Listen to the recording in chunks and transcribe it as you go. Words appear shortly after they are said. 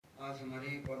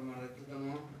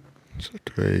So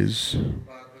today is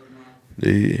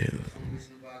the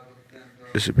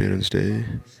disappearance day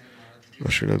of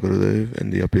Srila Gurudev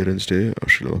and the appearance day of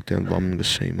Srila Bhaktivedanta Vaman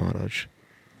Goswami Maharaj.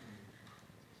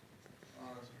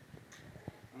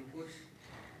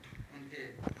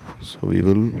 So we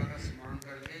will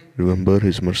remember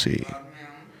his mercy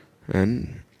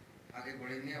and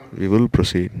we will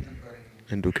proceed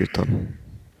into Kirtan.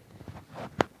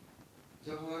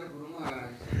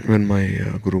 When my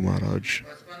Guru Maharaj,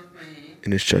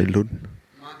 in his childhood,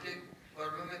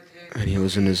 when he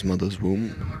was in his mother's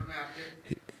womb,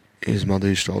 his mother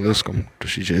used to always come to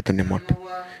Sri Chaitanya Math.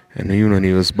 And even when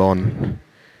he was born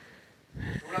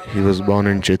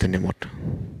in Chaitanya Math.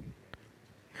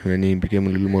 When he became a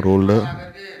little more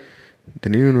older,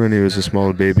 then even when he was a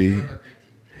small baby,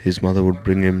 his mother would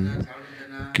bring him,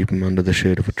 keep him under the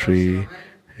shade of a tree.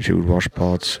 She would wash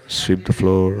pots, sweep the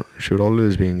floor. She would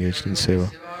always be engaged in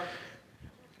seva.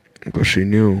 Because she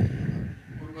knew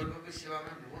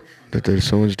that there is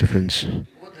so much difference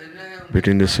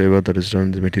between the seva that is done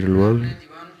in the material world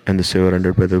and the seva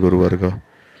rendered by the Guru Varga.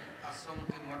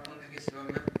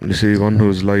 You see, one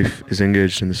whose life is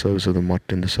engaged in the service of the Math,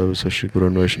 in the service of Sri Guru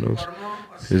and Vaishnavas,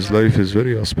 his life is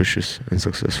very auspicious and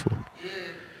successful.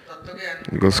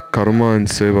 Because karma and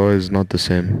seva is not the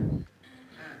same.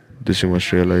 This you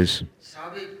must realize.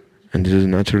 And this is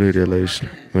naturally realized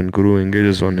when Guru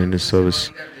engages one in his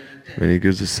service, when he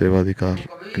gives the sevadikar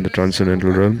in the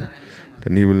transcendental realm,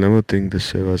 then he will never think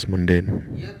this seva is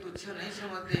mundane.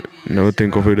 Never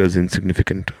think of it as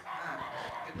insignificant.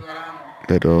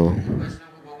 That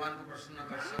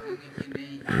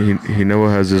he never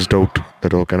has this doubt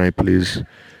that can I please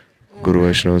Guru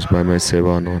Vaishnavas by my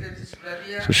seva or not.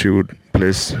 So she would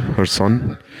place her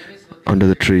son under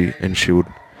the tree and she would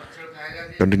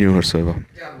continue her seva.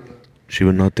 She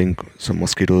would not think some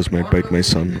mosquitoes might bite my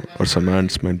son or some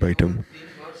ants might bite him.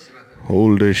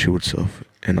 Whole day she would serve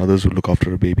and others would look after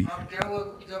her baby.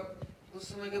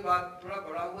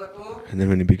 And then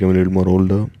when he became a little more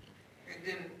older,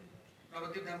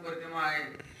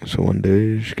 so one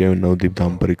day she came in Navadip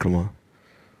Dham Parikrama.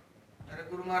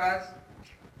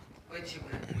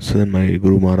 So then my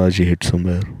Guru Maharaj, he hid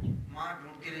somewhere.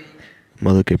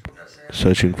 Mother kept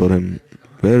searching for him.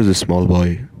 Where is this small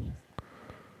boy?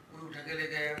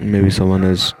 Maybe someone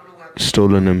has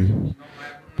stolen him.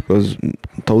 Because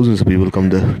thousands of people come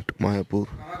there to Mayapur.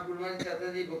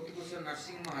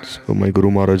 So my Guru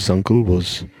Maharaj's uncle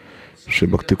was Sri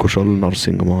Bhakti Kushal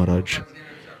Narsingh Maharaj.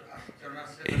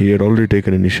 He had already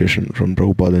taken initiation from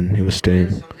Prabhupada and he was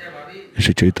staying in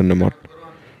Sri Chaitanya Math.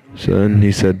 So then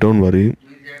he said, don't worry,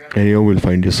 anyhow we'll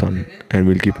find your son and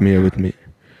we'll keep him here with me.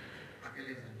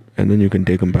 And then you can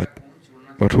take him back.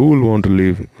 But who will want to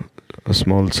leave a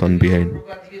small son behind?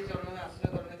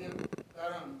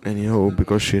 Anyhow,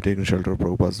 because she had taken shelter of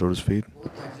Prabhupada's lotus feet,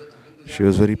 she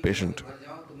was very patient.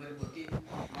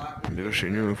 Because she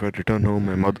knew if I had returned home,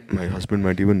 my husband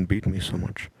might even beat me so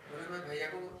much.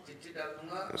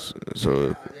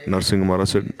 So Narsingh Maharaj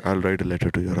said, I'll write a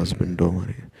letter to your husband, don't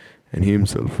worry. And he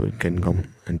himself can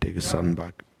come and take his son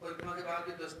back.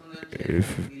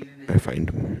 If I find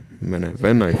him,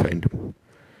 when I find him.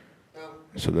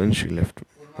 So then she left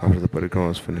after the parikrama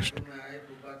was finished.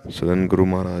 So then Guru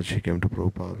Maharaj, he came to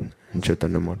Prabhupada in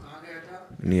Chaitanya Math.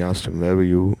 And he asked him, where were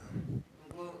you?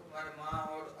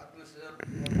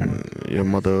 Your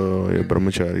mother, your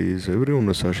brahmacharis, everyone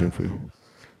was searching for you.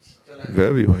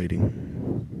 Where were you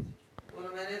hiding?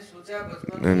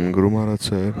 Then Guru Maharaj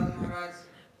said,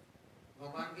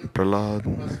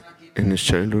 Prahlad, in his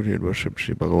childhood he had worshipped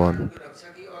Sri Bhagavan.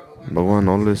 Bhagavan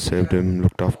always saved him,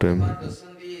 looked after him.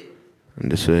 In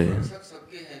this way,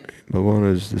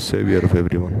 Bhagavan is the savior of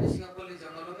everyone.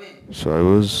 So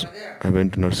I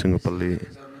went to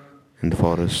Narsingapalli in the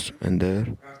forest, and there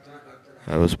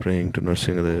I was praying to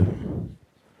Narsingadev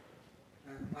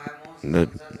that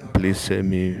please save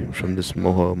me from this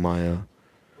moha maya,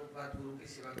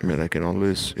 that I can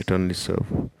always eternally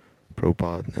serve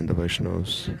Prabhupada and the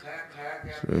Vaishnavas.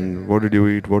 And what did you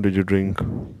eat? What did you drink?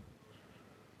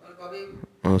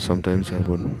 Sometimes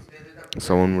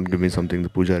someone would give me something, the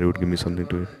pujari would give me something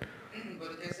to eat.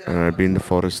 And I'd be in the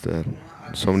forest there.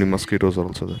 So many mosquitoes are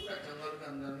also there.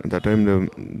 At that time,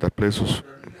 that place was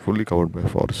fully covered by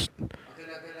forest.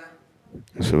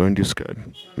 So weren't you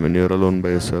scared when you're alone by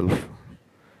yourself?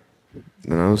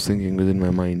 Then I was thinking within my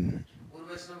mind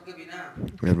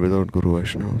that without Guru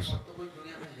Vaishnavas,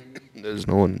 there's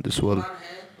no one in this world.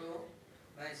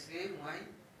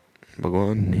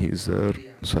 Bhagavan, he is there,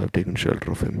 so I've taken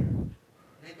shelter of him.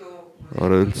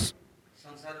 Or else,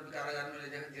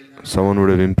 someone would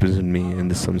have imprisoned me in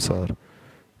this samsara.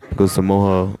 Because the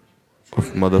moha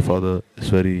of mother father is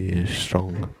very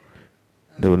strong.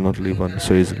 They will not leave one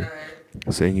so easily,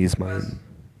 saying he's mine.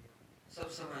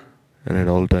 And at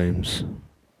all times,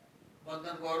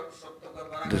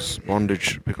 this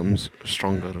bondage becomes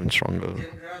stronger and stronger.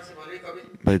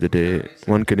 By the day,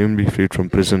 one can even be freed from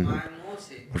prison,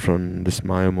 but from this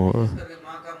Maya Moha,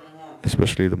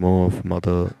 especially the Moha of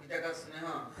mother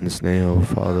and the Sneha of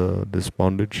father, this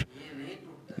bondage,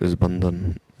 this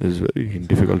bandhan is very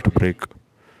difficult to break,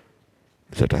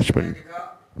 this attachment.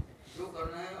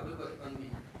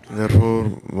 Therefore,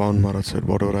 Vaman Maharaj said,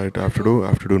 whatever I have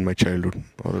to do in my childhood,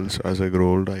 or else as I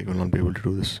grow old, I will not be able to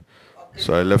do this.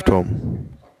 So I left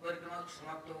home.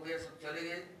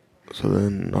 So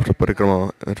then, after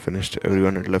parikrama had finished,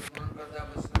 everyone had left.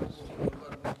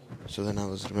 So then I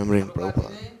was remembering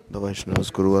Prabhupada, the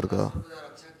Vaishnavas, Guru Varga.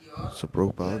 So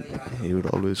Prabhupada, he would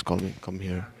always call me, come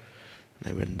here.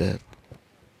 And I went there.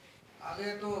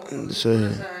 And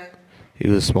so he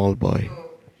was a small boy.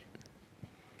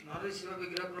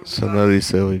 Sanari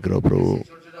Seva Vigraha Prabhu.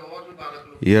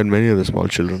 He had many other small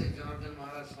children,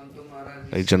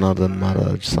 like Janardhan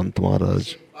Maharaj, Sant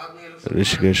Maharaj,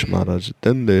 Rishikesh Maharaj.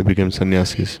 Then they became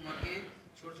sannyasis.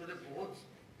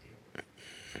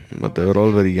 But they were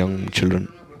all very young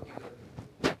children.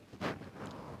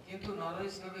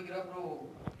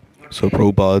 So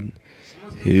Prabhupada,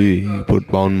 he put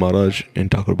Vaman Maharaj in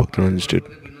Thakur Bhaktivinoda Institute.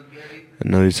 And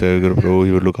Nari Seva Prabhu,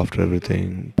 he would look after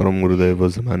everything. Param Gurudev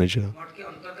was the manager.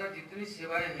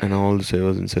 And all the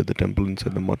sevas inside the temple,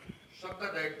 inside the mutt,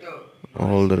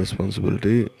 all the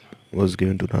responsibility was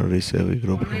given to Nari Seva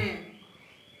Prabhu.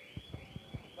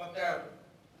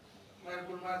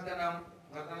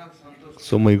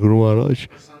 So my Guru Maharaj,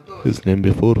 his name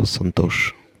before was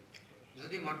Santosh.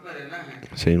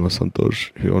 Saying was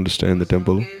Santosh. If you want to stay in the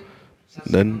temple,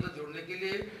 then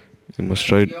you must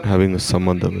try having a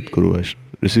sambandha with Guru Vaishnava.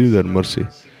 Receive that mercy.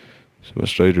 So you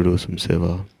must try to do some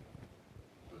seva.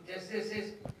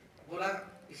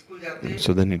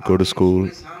 So then he'd go to school,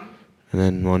 and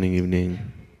then morning, evening,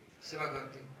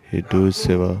 he'd do his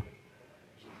seva.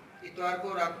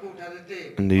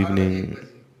 In the evening,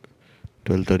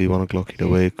 12:30, 1 o'clock, he'd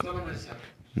awake.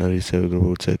 Nari Seva Guru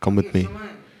would say, come with me.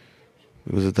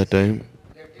 Because at that time,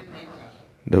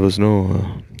 there was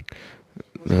no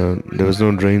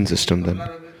drain system then.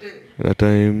 At that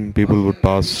time, people would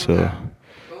pass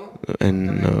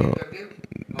and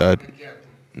that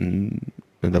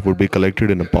would be collected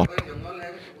in a pot.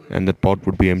 And that pot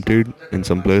would be emptied in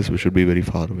some place which would be very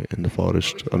far away, in the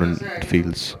forest or in the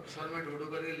fields.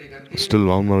 Still,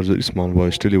 Vaman Maharaj was a very small boy.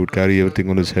 Still, he would carry everything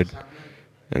on his head.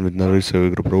 And with Nari Seva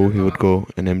Guru Prabhu, he would go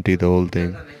and empty the whole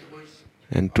thing.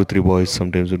 And 2-3 boys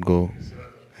sometimes would go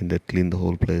and they'd clean the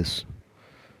whole place,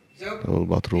 the whole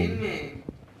bathroom.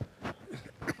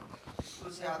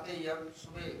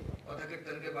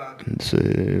 And so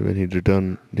when he'd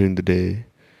return during the day,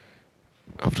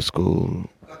 after school,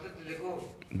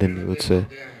 then he would say,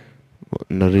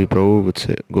 Nari Prabhu would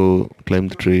say, go climb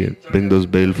the tree and bring those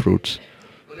bale fruits.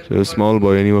 So a small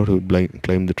boy, anyone who would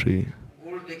climb the tree.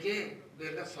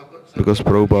 Because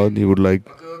Prabhupada, he would like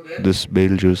this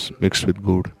bale juice mixed with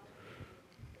good.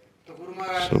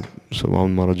 So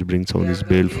Vaman Maharaj brings all these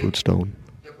bale fruits down.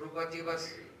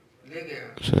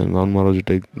 So Vaman Maharaj would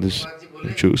take this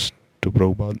juice to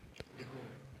Prabhupada.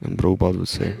 And Prabhupada would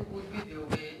say,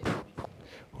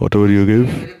 whatever you give,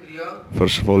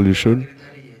 first of all you should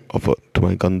offer to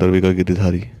my Gandharvika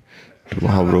Giridhari, to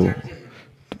Mahaprabhu,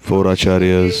 4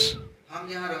 acharyas,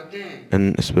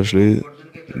 and especially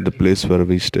the place where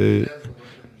we stay,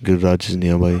 Giriraj is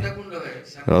nearby.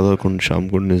 Radha Kund, Sham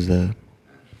Kund is there.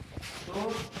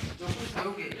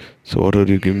 So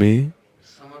whatever you give me,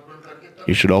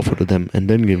 you should offer to them and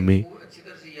then give me.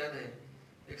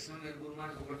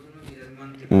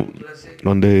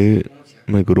 One day,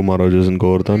 my Guru Maharaj was in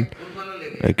Govardhan.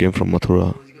 I came from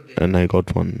Mathura and I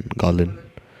got one garland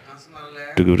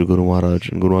to give to Guru Maharaj.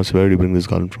 And Guru Maharaj said, where do you bring this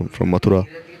garland from? From Mathura.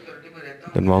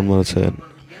 Then Vaman Maharaj said,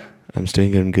 I'm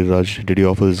staying here in Giriraj. Did you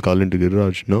offer this garland to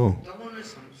Giriraj? No.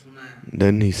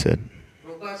 Then he said,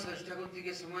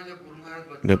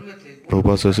 that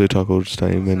Prabhupada Saraswati Thakur's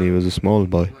time when he was a small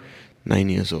boy, 9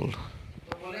 years old.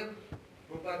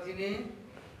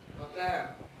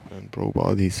 And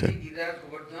Prabhupada, he said,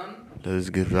 there is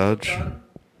Giriraj,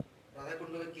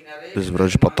 this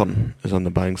Vrajpatan is on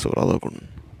the banks of Radhakund.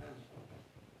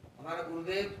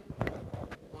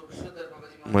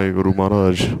 My Guru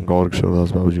Maharaj, Gaur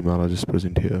Kishoredas Babaji Maharaj is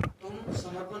present here.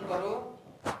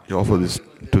 You offer this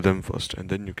to them first and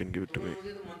then you can give it to me.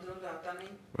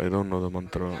 I don't know the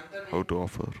mantra, how to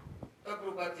offer.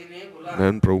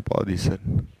 Then Prabhupada, he said,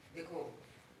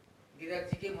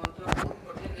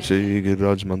 See,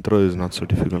 Giriraj mantra is not so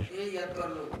difficult. ये याद कर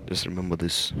लो, Just remember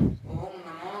this.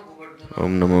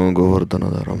 Om NaMo Om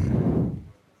गोवर्धनाय, Namo Govardhanadaram.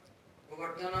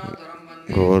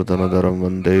 गोवर्धनाधरम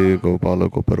Vande Gopal Govardhanadaram Vande Gokuldham, Gopala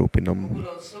Goparupinam.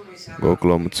 Gokulotsav मिशानम,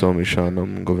 Gokulam Utsavishanam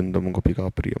Govindam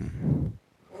Gopikapriyam.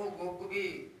 O गोकुबी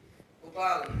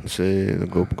Gopal, Say the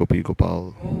Gopi Gopal.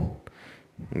 O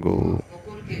Go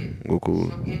Gokul के Gokul.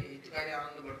 सबके हितकारी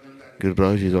आनंद वर्धनकारी,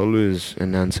 Giriraj is always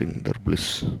enhancing their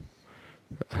bliss, उनको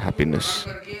प्रणाम happiness.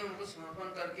 करके उनको समर्पण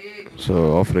करके गुरु So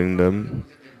महाराज को offering प्रणाम करके them,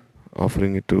 मुझे देना।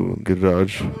 offering it to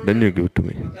Giriraj, then you give it to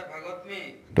me. पता भागवत में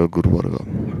The Guru Varga.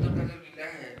 गोवर्धन का जो लीला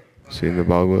है, See in the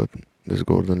Bhagavad, this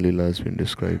Govardhan Lila has been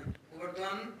described.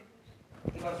 Govardhan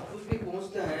के पास कुछ भी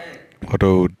पहुंचता है,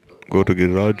 Whatever would go to तो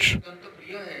Giriraj, अत्यंत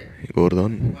प्रिय है,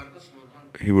 Govardhan, भगवान को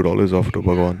समर्पण he would always offer to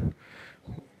Bhagavan.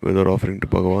 Whether offering to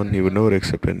Bhagavan, he would never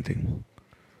accept anything.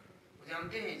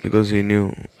 जानते हैं Because he knew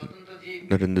स्वतंत्र जीव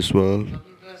that in this world,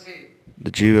 स्वतंत्र से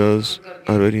the Jivas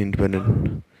are very independent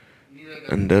नहीं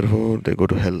रहेगा, and therefore they go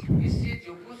to hell. इससे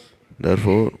जो कुछ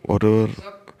Therefore, whatever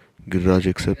सब Giriraj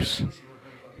accepts, को समर्पण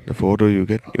करो, therefore whatever you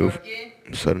get, you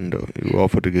करके surrender, you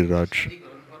offer to Giriraj, सभी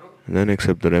ग्रहण करो। and then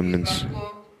accept the इस remnants. बात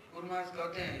को गुरु महाराज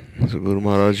कहते हैं, So Guru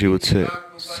Maharaj, he would say,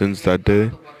 since that day,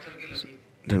 तो पत्थर के लगी,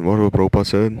 then whatever Prabhupada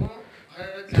said, वो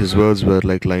हर his words were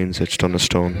like lines etched on a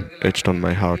stone, etched on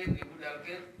my heart. नींबू डाल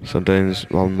के Sometimes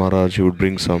Vaman Maharaj, he would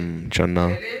bring some channa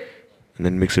पहले and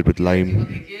then mix it with lime,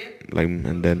 देखिए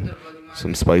and then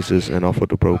some spices and offer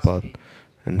to Prabhupada.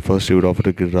 And first he would offer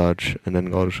to Giriraj, and then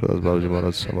Gaurashadas Babaji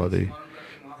Maharaj Samadhi. स्मरण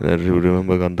करके And then he would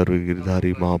remember Gandharva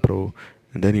Giridhari Mahaprabhu,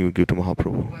 and then he would give to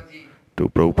Mahaprabhu, Mahatma ji to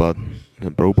Prabhupada.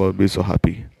 And Prabhupada would be so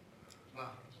happy. वाह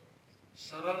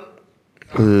सरल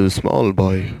Because he was a small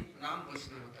boy, नाम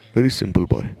वैष्णव होता है, very simple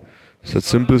boy. Such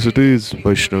simplicity is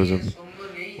Vaishnavism. सौम्य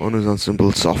नहीं One who is not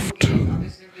simple, soft,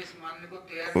 आदेश निर्देश मानने को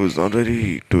तैयार who is not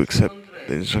ready to accept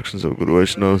the instructions of Guru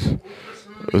Vaishnavas,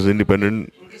 who is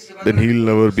independent, उनकी सेवा then he will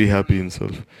never be happy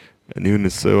himself. And even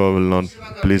his seva will not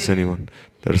please anyone.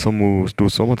 There are some who do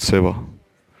so much seva,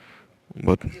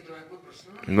 but के द्वारा कोई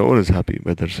प्रश्न नहीं, no one is happy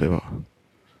by their seva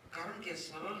कारण क्या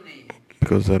सरल नहीं है,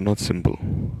 because they are not simple.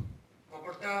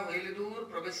 कपटता वैले दूर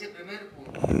प्रवेश प्रेमेर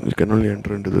पूर, You can only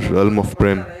enter into this realm of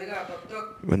prem रहेगा तब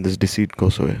तक when this deceit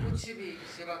goes away. कुछ भी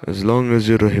सेवा As long as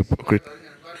you're a hypocrite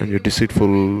and you're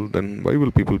deceitful, then why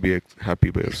will people be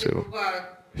happy by your seva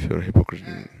if you're a hypocrite?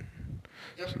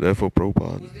 So therefore,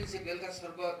 Prabhupada, उस दिन से bell का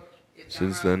शरबत, ये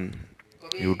since चाना, then,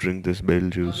 you drink this bale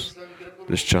juice,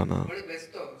 this chana, बड़े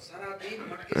व्यस्त सारा दिन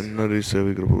मटके and Nari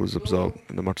Sevikra Prabhu is absorbed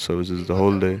in the mat services the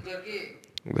whole day.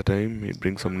 करके At the time, he'd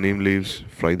bring some neem leaves,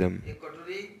 fry them, एक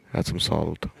कटोरी add some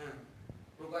salt,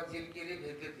 Prabhupada ji के लिए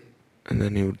भेजते थे, and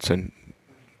then he would send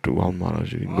to Vaman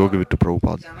Maharaj, you can go give it to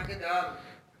Prabhupada. चना के दाल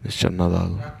This channa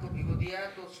dal, रात को भिगो दिया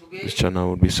तो सुबह this channa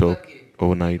would be soaked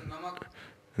overnight, नमक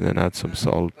and then add some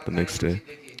salt the next day,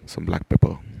 देखिए some black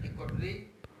pepper, एक कटोरी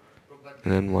प्रभुपाद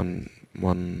and then one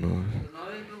तो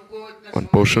नरेंद्र प्रभु को इतना one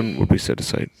समय portion नहीं, would be set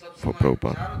aside सब for समय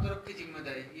Prabhupada. चारों तरफ की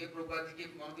जिम्मेदारी, ये प्रभुपाद जी के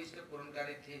मनोभीष्ट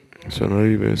पूर्णकारी थे, So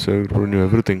Nari Sevikra Prabhu knew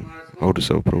everything, how to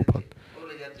serve Prabhupada. और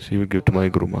ले जाते So he would give to my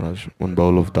Guru Maharaj one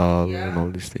bowl of dal and all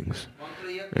these things.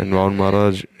 And Vaman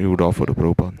Maharaj, he would offer to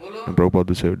Prabhupada. And Prabhupada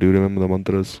would say, do you remember the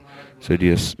mantras? Said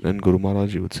yes. Then Guru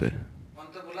Maharaj, he would say,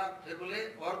 मंत्र बोला, फिर बोले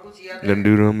और कुछ याद है, then do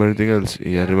you remember anything else?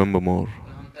 Yeah, remember more.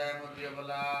 हम तय मुद्रिया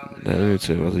बोला, Then he would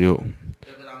say, Yo,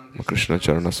 Jagram Krishna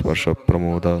Charana Sparsha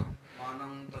Pramoda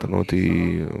मानम Tanoti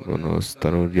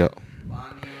Tanurya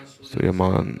पानी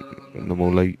Suyaman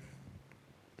Namolai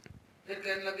फिर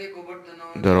कहने लगे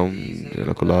गोवर्धन Dharam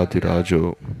Jalakulati Rajo.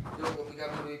 जो गोपिका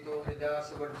पुरोहितो हृदय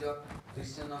से वर्ज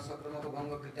दृश्य न सक्रम को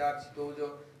भंग कृतार्चितो जो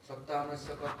सप्ताह में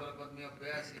सकर्तल पद्मे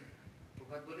अभ्यासी,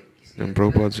 प्रभुपाद बोले किसने And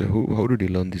Prabhupada said, how did he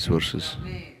learn these verses?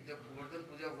 आपने जब गोवर्धन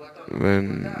पूजा हुआ था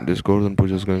When this Govardhan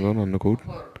Puja is going on the court,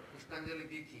 पर पुष्पांजलि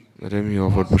दी थी, that time he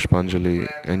offered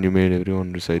Pushpanjali and you made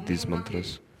everyone recite these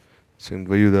mantras. Saying,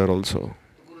 were you there also? तो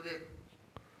गुरुदेव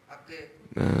आपके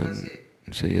कृपा And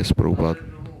से say, yes, Prabhupada.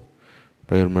 Prabhu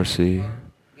By your mercy,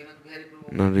 Vinod Bihari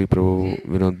Prabhu Nari Prabhu,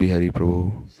 Vinod Bihari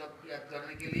Prabhu, सब याद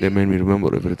करने के they लिए made me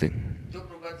remember everything. जो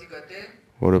प्रभुपाद जी कहते हैं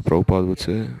What a Prabhupada would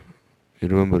say, you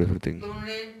remember everything. तो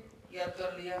उन्होंने याद कर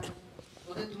लिया,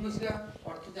 बोले तुम इसका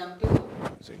अर्थ जानते हो,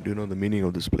 Saying, do you know the meaning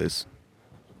of this place?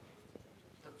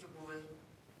 तब चुप हो गए,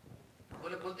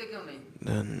 बोले बोलते क्यों नहीं,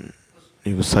 Then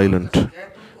he was silent. क्या है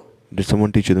तुमको, Did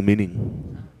someone teach you the meaning?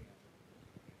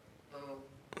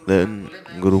 तो Then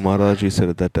Guru Maharaj, he said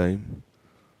at that time,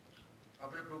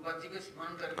 अपने प्रभुपाद जी को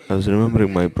स्मरण करके I was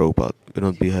remembering my Prabhupada,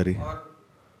 Vinod Bihari, और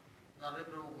नारे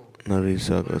प्रभु को Nari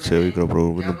Sevikra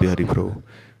Prabhu, Vinod Bihari Prabhu.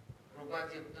 Prabhupada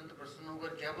ji अत्यंत प्रसन्न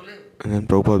होकर क्या बोले, And then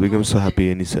Prabhupada became so happy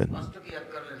and he said, अष्ट की याद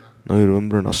कर लेना, Now you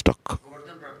remember an Astak.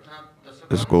 Govardhan प्रार्थना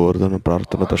This दशकम Govardhana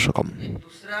Prarthana और Dashakam. एक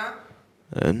दूसरा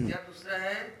And क्या दूसरा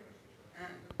है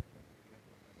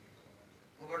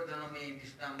गोवर्धन में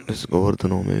दिष्टाम this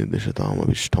Govardhano me Dishatam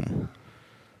Avishtam.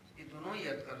 ये दोनों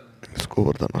याद कर लेना This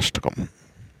Govardhana Ashtakam.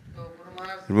 तो Guru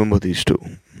Maharaj Remember these two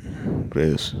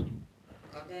prayers.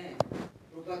 कहते हैं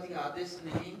प्रभुपाद जी का आदेश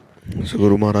नहीं So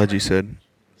Guru Maharaj said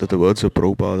that the words of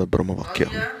Prabhupada are Brahma कह Vakya,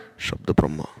 दिया Shabda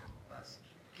Brahma. बस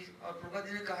और प्रभुपाद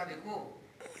जी ने कहा देखो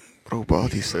Prabhupada,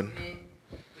 he said,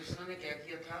 कृष्ण ने क्या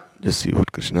किया था just see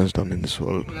what Krishna has done in this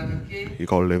world. बुला करके He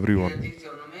called everyone जी के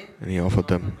चरणों में and he offered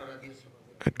them करा दिया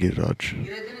सब at Giriraj.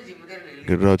 गिरिराज जी ने जिम्मेदारी ले ली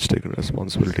Giriraj taken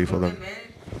responsibility for them. मैं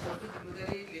सबकी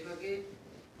जिम्मेदारी लेकर के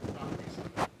काम नहीं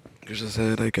सकता Krishna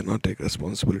said, I cannot take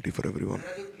responsibility for everyone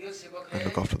मेरा जो प्रिय सेवक and है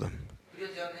look after them.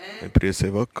 प्रियजन है My Priya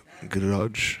Sevak,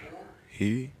 Giriraj, he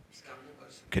इस काम को कर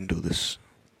सकता can do this.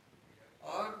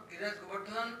 है और Giriraj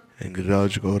Govardhan And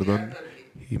Giriraj Govardhan,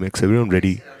 करके he makes everyone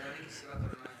ready Radha Rani की सेवा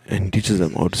करना है and teaches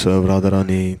them how to serve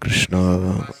Radharani, Krishna,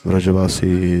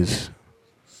 Vrajavasis,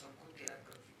 सबको तैयार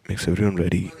कर makes everyone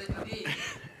ready. कहते यदि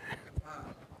हाँ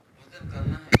भजन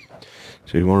करना है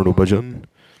So you want to do bhajan,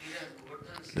 Giriraj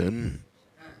Govardhan से then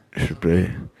you should pray.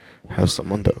 Have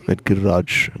someone at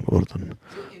Giriraj Govardhan. जो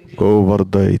इंद्रियों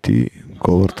Govardha iti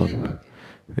Govardhan.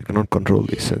 We cannot control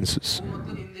these senses. को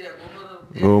मतलब इंद्रिया को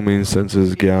मतलब Go means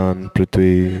senses, Gyan,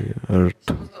 Prithvi, Earth,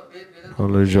 समस्त वेद वेदांत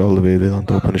knowledge, all the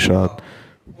Vedanta Upanishad,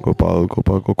 Gopal,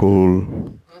 Gokul.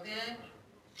 कहते हैं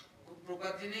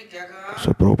प्रभुपाद जी ने क्या कहा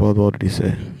So Prabhupada, what did he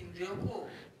say? कि इंद्रियों को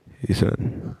He said,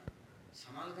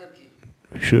 संभाल करके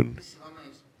we should इस सेवा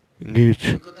में engage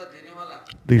योग्यता देने वाला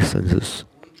these senses.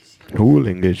 कोई किसी का Who will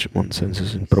engage one's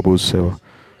senses in Prabhu's seva?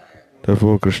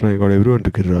 Therefore, Krishna, he got everyone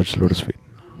to Giriraj's lotus feet.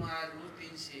 Guru Maharaj उस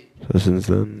दिन से So since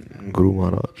then, Guru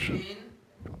Maharaj, दिन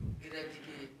गिरिराज जी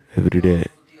के every day,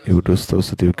 he would do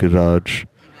Stavasati of Giriraj, कि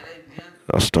मेरा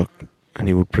इंद्रियन Astak, and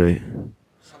he would pray,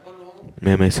 सफल हो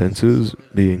may my senses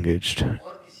be engaged और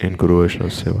किसी in Guru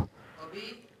Vaishnava's seva. कभी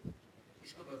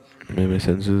इसको व्यवहार May my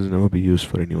senses never be used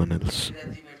for anyone else. Giriraj ji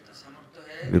में इतना सामर्थ्य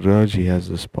है Giriraj, he has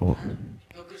this power.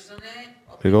 तो कृष्ण ने अपनी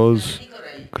पूजा Because नहीं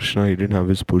कराई Krishna, he didn't have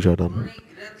his puja done. उन्होंने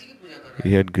गिरिराज जी की पूजा कराई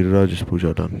He had Giriraj's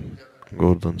puja done,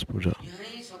 Govardhan's puja.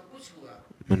 यहीं सब कुछ हुआ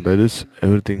And by this,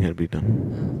 everything had been done.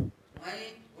 वहीं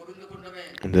गोविंद कुंड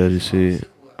में And there you see,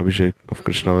 अभिषेक हुआ Abhishek of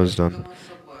Krishna was done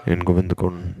महोत्सव हुआ in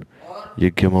Govindakund. और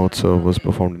Yajna Mahotsav was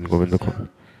performed in Govindakund.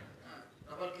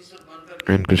 Naval Kishore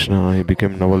बनकर And Krishna, he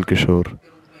became Naval Kishore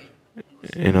के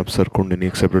रूप में in Apsar Kund, and he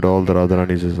accepted all the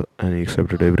Radharanis and he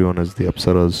accepted everyone as the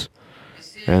Apsaras.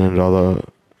 इससे And in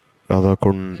Radha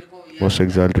Kund, most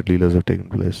exalted leelas have taken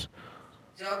place.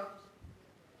 जब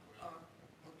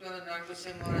भक्तिवेदांत नारायण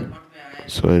गोस्वामी महाराज मठ में आए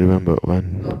So I remember तो when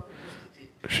आप उपस्थित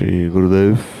थे Shri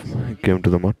Gurudev came to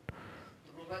the mat, तो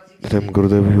Prabhupada ji the time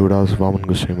Gurudev, he would ask Vaman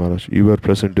Goswami Maharaj, you were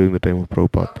present during the time of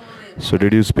Prabhupada. So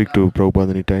did you speak to Prabhupada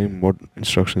any time? What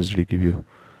instructions did he give you?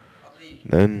 अपनी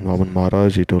Then Vaman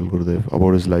Maharaj, he told Gurudev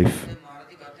about his life. महाराज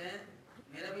जी कहते हैं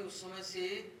मेरा भी उस समय से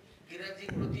गिरिराज जी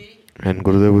के प्रति And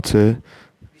Gurudev would say,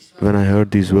 विश्वास when I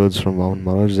heard these words from Vaman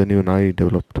Maharaj, then even I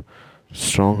developed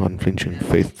strong, unflinching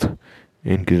faith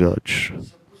in Giriraj.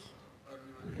 सब कुछ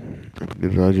करने वाले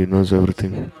Giriraj, he knows मेरे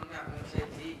everything. मन में आकांक्षा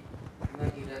थी कि मैं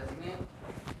गिरिराज जी में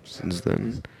Since then,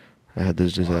 I had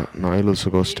this desire. Now I'll also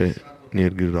go stay near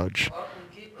Giriraj और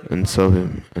उनकी and serve him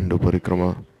and do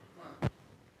parikrama.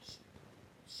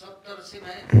 सब तरह से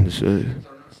मैं And this way,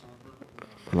 चरणों में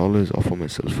समर्पण I'll always offer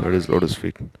myself at his lotus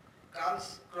feet. काल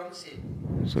क्रम से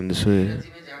So in this way, Giriraj ji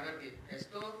में जाकर के ऐसे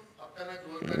तो हफ्ता में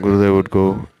 2 बार Gurudev would go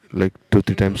like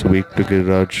 2-3 times a week to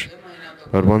Giriraj. 6 महीना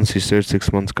तक But once he stayed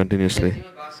 6 months continuously में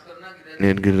वास करना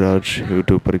near Giriraj, he would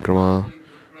do parikrama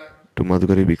to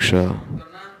Madhugari Bhiksha.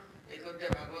 करना एक अध्याय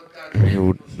भागवत का He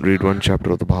would read one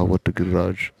chapter of the Bhagavad to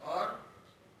Giriraj और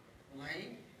वहीं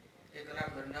 1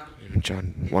 लाख हरिनाम and chant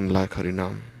 1 lakh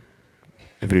Harinam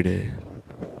every day.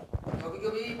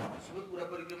 कभी-कभी सुबह पूरा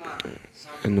परिक्रमा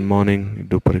शाम In the morning, you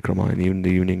do parikrama, and in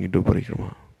the evening, you do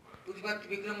parikrama. पूज्य भक्त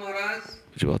विक्रम महाराज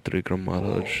Jivat Vikram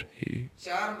Maharaj, he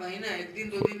 4 महीना एक दिन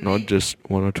 2 दिन not नहीं just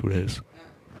 1 or 2 days,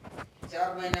 4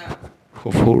 महीना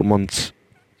for 4 months,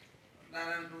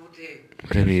 नारायण प्रभु थे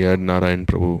when he had Narayan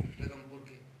Prabhu, Begampur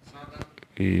के सनातन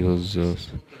he was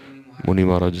पुत्र मुनि महाराज Muni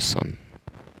Maharaj's son.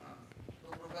 दो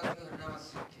प्रकार के हरिनाम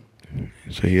आश्रित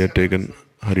थे So he had taken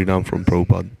Harinam from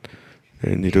Prabhupada,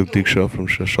 and he took Diksha from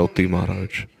Shauti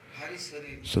Maharaj. Hari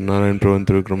शरीर So Narayan Prabhu and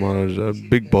Trivikram Maharaj are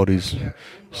big bodies.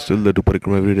 Still they do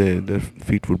parikrama every day. Their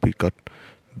feet would be cut,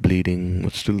 bleeding,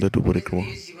 but still they do parikrama.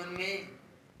 इस जीवन में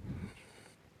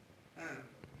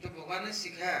जो भगवान ने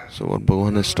सिखाया So what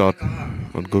Bhagavan has taught,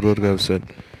 what Guru Varga have said,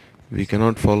 We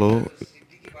cannot follow, तो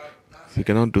सिद्धि की बात कहाँ से we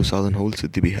cannot do sadhana whole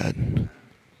siddhi we had.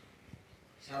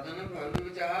 साधन भवति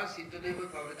विचार सिद्धदेव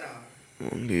भवता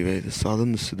Only by the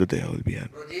sadhana siddha deha will be had.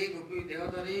 ব্রজে গোপী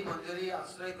দেহধরি মঞ্জরি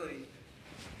আশ্রয় করি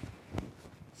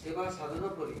সেবা সাধন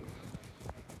করি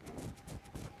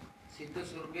সিদ্ধ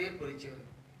স্বরূপে পরিচয়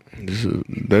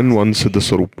Then one siddha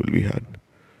swarup will be had.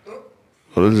 तो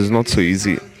Or else it's not so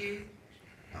easy. साधन की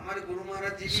हमारे गुरु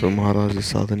महाराज जी So Maharaj's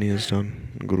sadhana he has done,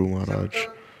 Guru जब Maharaj. तक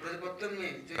ब्रजपत्तन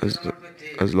में As, चैतन्य मठ में थे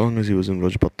as long as he was in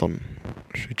Rajpatan,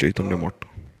 Sri Chaitanya Math.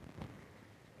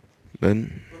 Then,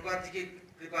 Prabhupada ji की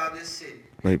कृपा आदेश से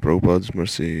by Prabhupada's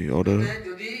mercy order, मैं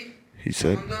यदि he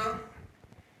said, संबंध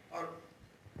और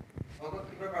भगवत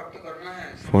कृपा प्राप्त करना है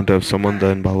if you want to have Samandha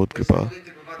and Bhagavad Kripa, वैष्णव के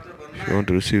कृपापात्र बनना if you want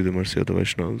to receive the mercy of the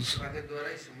Vaishnavas, के द्वारा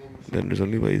ही संभव हो then it is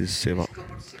only by this seva, सकता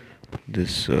है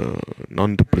this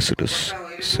non-duplicitous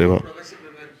seva, प्रवेश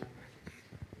प्रेमेर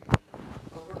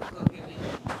को कपट करके नहीं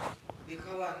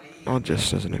दिखावा नहीं not just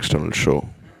as an external show.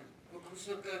 वो खुश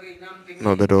होकर इनाम देंगे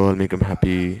Not that, oh, I'll make him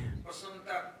happy,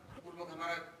 प्रसन्नता पूर्वक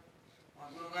हमारा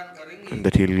गुणगान करेंगे and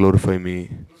that he'll glorify me.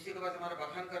 उसी के बाद हमारा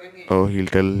बखान करेंगे Oh,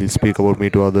 he'll speak about me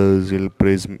to others, he'll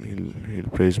praise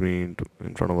me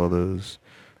in front of others.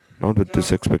 Not with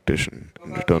this expectation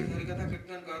in return. हरिकथा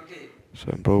कीर्तन करते So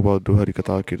when Prabhupada do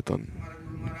Harikatha Kirtan, हमारे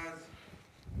Guru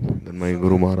Maharaj then my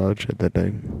Guru Maharaj at that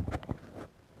time,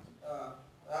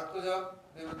 रात को जब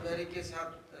विनोद बिहारी के साथ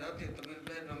रहते तो Vinod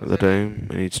Bihari at that time,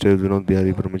 when each day with Vinod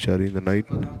Bihari Brahmachari in the night,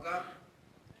 कथाओं का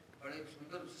बड़े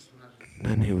सुंदर से सुनाते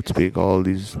then he would speak all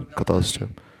these kathas to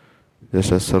him.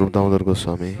 Just as Sarup Damodar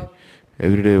Goswami,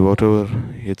 every day whatever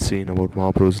he had seen about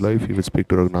Mahaprabhu's life, he would speak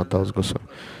to Raghunath Das Goswami.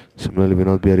 Similarly,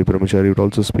 Vinod Bihari Brahmachari would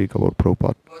also speak about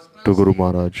Prabhupada to Guru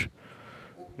Maharaj.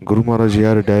 Guru Maharaj, he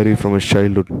had a diary from his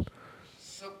childhood,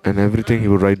 and everything he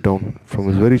would write down from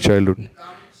his very childhood.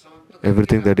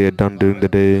 Everything that he had done during the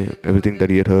day, everything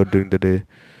that he had heard during the day,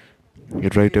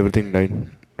 he'd write everything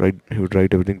down. He would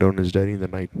write everything down in his diary in the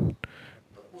night,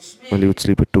 तो उसमें while he would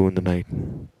sleep at 2 in the night.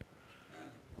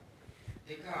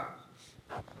 देखा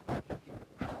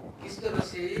किस तरह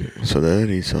से So there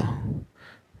he saw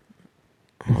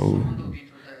how संबंध उदित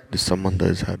होता है this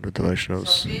sambandha is had with the सब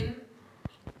Vaishnavas. दिन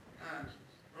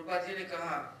प्रभुपाद जी ने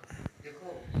कहा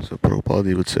देखो So Prabhupada,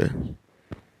 he would say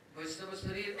वैष्णव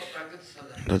शरीर और प्राकृत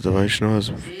सदा that the Vaishnava's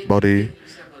body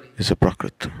हिंसा करी is a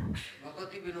prakrit.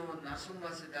 Bhagwati Vinod नासुम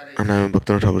वासे तारे And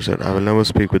Bhaktivinoda Thakur said, I will never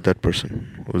speak with that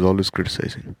person who is always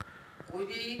criticizing. कोई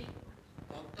भी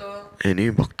भक्त Any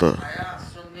bhakta आया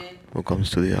आश्रम में who comes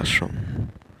to the ashram,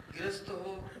 गृहस्थ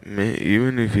हो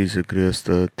even if he is a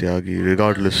grihastha, tyagi,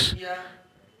 regardless, किया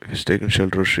if he's taken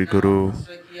shelter of Sri Guru,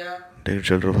 आश्रय किया taken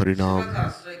shelter of सेवा का Harinam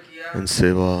आश्रय किया and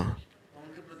Seva,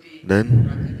 उनके प्रति then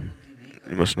प्राकृतिक बुद्धि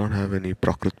नहीं you must not have any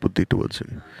prakrit buddhi towards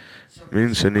him.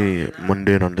 Means any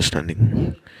mundane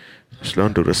understanding. Just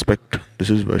learn to respect. This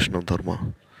is Vaishnava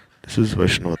Dharma. This is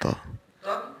Vaishnavata.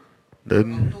 तब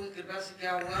Then, भक्तों की कृपा से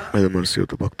क्या होगा by the mercy of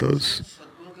the bhaktas,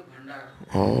 सद्गुणों के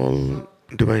भंडार all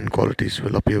divine qualities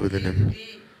will appear within him.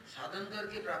 यदि साधन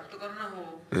करके प्राप्त करना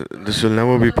हो This will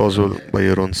never be possible by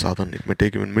your own sadhana. It may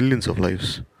take even millions of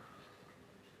lives.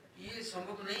 ये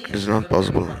संभव नहीं It है is not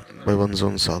possible by one's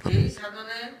own यही sadhana. साधन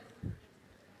है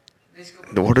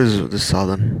जिसको What is this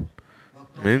sadhana?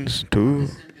 Means to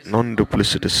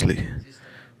non-duplicitously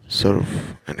serve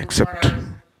and accept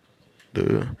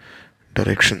the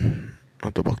direction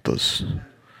of the bhaktas.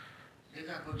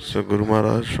 देखा कोई So Guru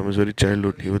Maharaj, from his very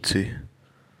childhood, he would see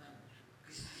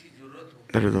किसी की जरूरत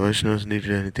हो that if the Vaishnavas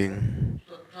needed anything,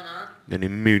 तो तत्क्षणात then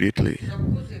immediately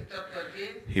सब कुछ एक तरफ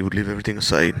करके he would leave everything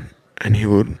aside and he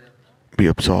would be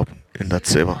absorbed in that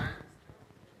seva.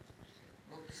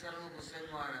 भक्ति सारंग गोसाई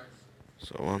महाराज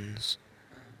So once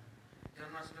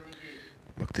जन्माष्टमी के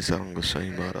Bhakti Saranga Goswami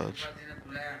Maharaj, Prabhupada ji ने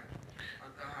बुलाया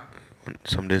और कहा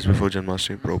some days before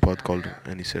Janmashtami, Prabhupada called him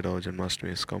and he said, oh, Janmashtami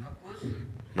has come. अब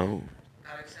कुछ Now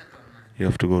collection करना है you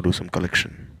have to go do some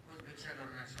collection, कुछ भिक्षा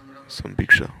करना है संग्रह some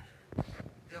bhiksha.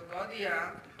 जब कह दिया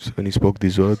So when he spoke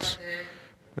these words, है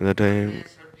at that time,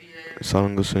 सर्दी है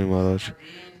Saranga Goswami Maharaj, दिन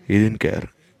he didn't care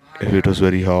if it was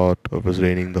very hot or it was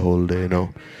raining the whole day, no.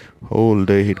 Whole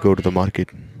day he'd go to the market,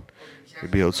 भिक्षा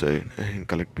he'd be outside and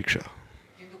collect bhiksha.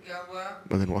 किंतु क्या हुआ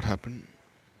But then what happened?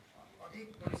 अधिक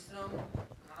परिश्रम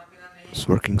खाना पीना नहीं He was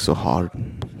working so hard,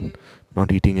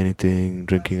 not eating anything,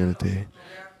 drinking anything. हो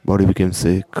गया Body became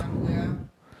sick. हो गया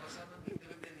बरसात में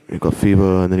भीगते भीगते He got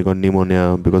fever and then he got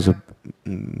pneumonia because of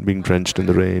being drenched in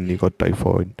the rain. He got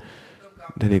typhoid.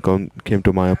 Then he came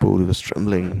to Mayapur. He was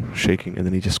trembling, shaking, and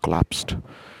then he just collapsed.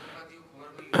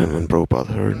 And when Prabhupada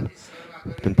heard,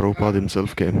 then Prabhupada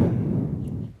himself came.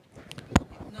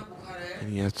 इतना बुखार है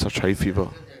And he had such high fever.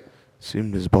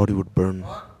 seemed his body would burn. और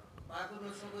मायापुर में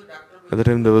उस समय कोई doctor At the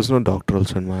time, there was no doctor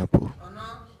also in Mayapur. और ना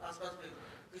आसपास में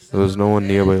There was no Krishnanagar one में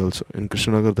nearby है also. In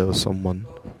Krishnanagar, there was someone.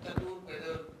 तो इतना दूर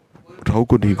पैदल कोई But how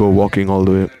could he go walking all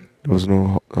the way? There was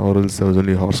no, or else there was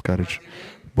only horse carriage,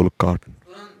 bullock cart.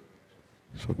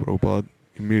 तुरंत So Prabhupada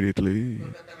immediately Kolkata का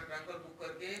travel book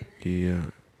करके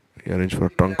he arranged for a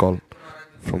trunk call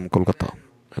from Kolkata.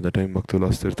 At the time,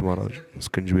 Bhaktivilas Tirth Maharaj,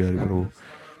 Skinj Bihari Prabhu.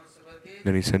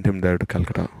 Then he sent him there to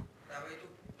Calcutta.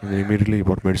 And then immediately he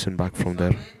brought medicine back from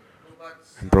there.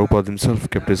 And Prabhupada himself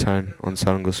kept his hand on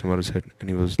Saranga Goswami Maharaj's head, and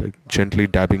he was like gently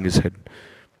dabbing his head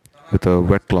with a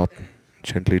wet cloth,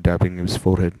 gently dabbing his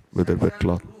forehead with a wet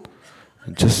cloth.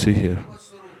 And just see here,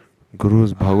 Guru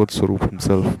is Bhagavad Swarup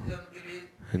himself,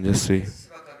 and just see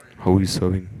how he's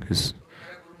serving his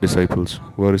disciples,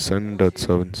 who are his son and earth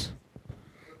servants.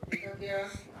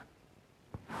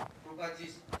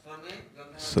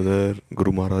 So there,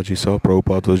 Guru Maharaj, he saw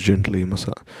Prabhupada was gently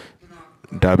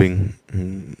dabbing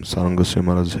Saranga Goswami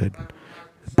Maharaj's head.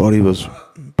 His body was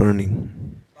burning.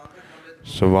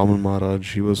 So Vaman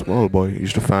Maharaj, he was a small boy, he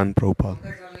used to fan Prabhupada.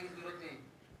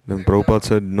 Then Prabhupada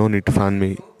said, no need to fan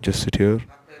me, just sit here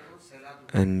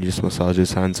and just massage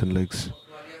his hands and legs.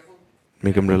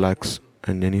 Make him relax,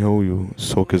 and anyhow you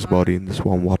soak his body in this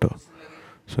warm water.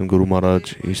 So Guru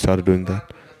Maharaj, he started doing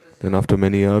that. Then after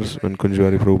many years, when Kunj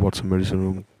Bihari Prabhu bought some medicine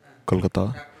from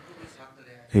Kolkata,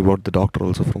 he bought the doctor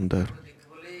also from there.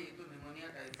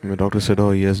 And the doctor said, oh,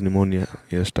 he has pneumonia,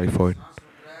 he has typhoid.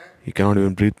 He cannot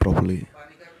even breathe properly.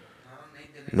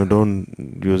 No, don't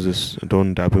use this,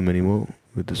 don't dab him anymore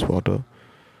with this water.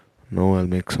 No, I'll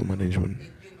make some arrangement.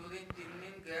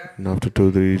 And after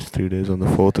 3 days, on the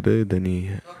 4th day, then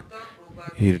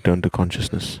he returned to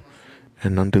consciousness.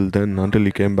 And until then, until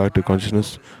he came back to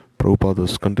consciousness, Prabhupada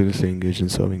was continuously engaged in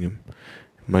serving him.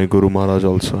 My Guru Maharaj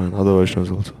also and other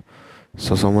Vaishnavas also.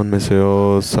 So someone may say,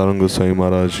 oh, Saranga Goswami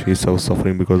Maharaj, he's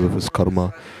suffering because of his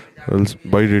karma. Well,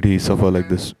 why did he suffer like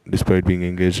this, despite being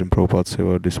engaged in Prabhupada's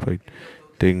seva, despite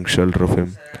taking shelter of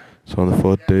him? So on the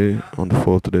fourth day, when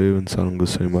Saranga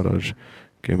Goswami Maharaj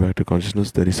came back to consciousness,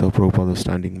 there he saw Prabhupada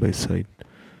standing by his side,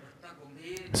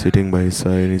 sitting by his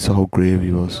side, and he saw how grave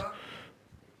he was.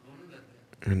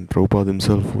 And Prabhupada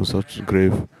himself was such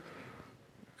grave,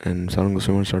 and Saranga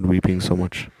Goswami Maharaj started weeping so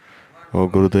much. Oh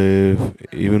Gurudev,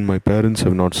 even my parents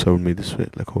have not served me this way,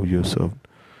 like how you have served.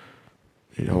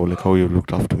 Like how you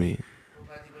looked after me.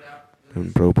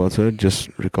 And Prabhupada said, just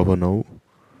recover now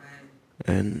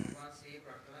and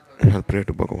I'll pray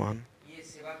to Bhagavan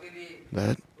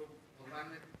that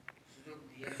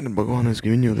Bhagavan has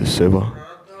given you this seva,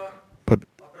 but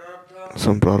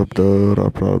some prarabdha or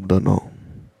aprarabdha, no.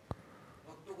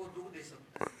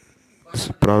 This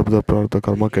prarabdha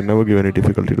karma can never give any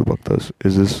difficulty to bhaktas.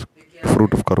 Is this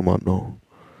fruit of karma? No.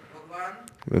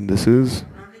 When this is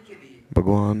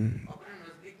Bhagavan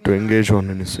to engage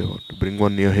one in his seva, to bring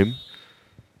one near him,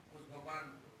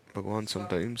 Bhagavan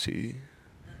sometimes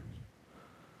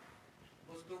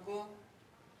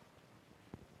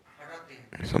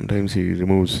he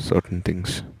removes certain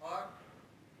things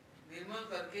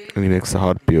and he makes the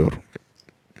heart pure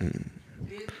and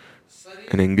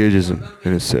engages him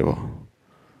in his seva.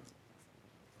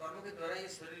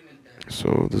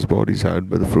 So this body is had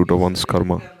by the fruit of one's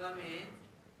karma.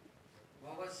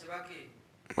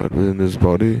 But within this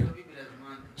body,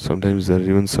 sometimes there are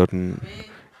even certain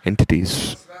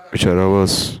entities which are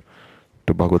averse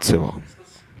to Bhagavad Seva.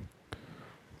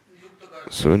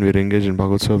 So when we are engaged in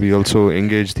Bhagavad Seva, we also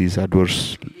engage these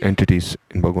adverse entities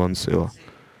in Bhagavan's Seva.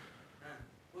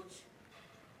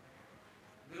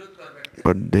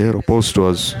 But they are opposed to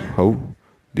us. How?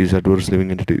 These adverse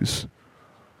living entities.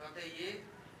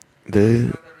 They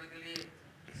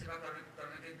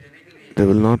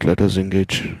will not let us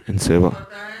engage in Seva.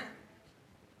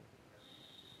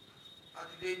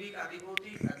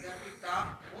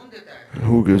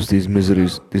 Who gives these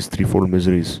miseries, these threefold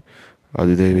miseries?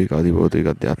 Adidevik, Adibhautik,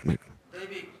 Adhyatmik.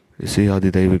 You see,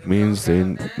 Adidevik means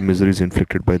the miseries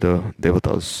inflicted by the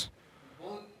devatas.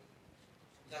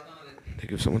 They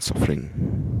give so much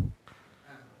suffering.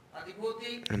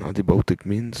 And Adibhautik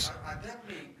means,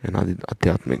 and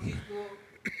Adhyatmik.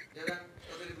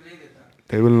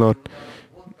 They will not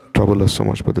trouble us so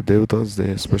much, but the devatas, they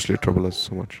especially trouble us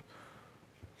so much.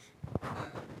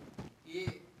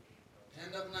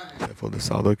 Therefore, the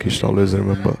sadhak, he should always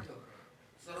remember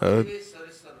that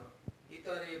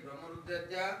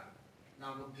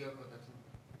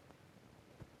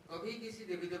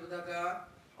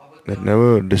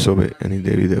never disobey any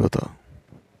Devi Devata.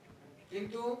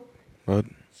 But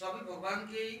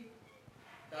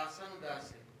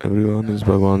everyone is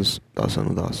Bhagavan's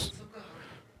dasanudas.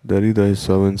 Darida his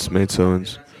servants, maid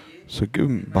servants. देना चाहिए So give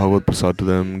नारियल Bhagavad Prasad to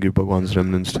them, give Bhagwan's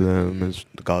remnants to them, as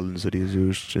the garlands that he has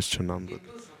used, just Chanamrit.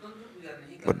 किंतु स्वतंत्र पूजा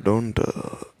नहीं But करना don't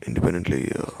चाहिए independently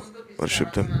स्वतंत्र किसी की worship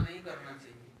आराधना them. नहीं करना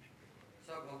चाहिए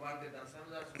सब भगवान के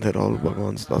दासानुदास They're उनको all नाम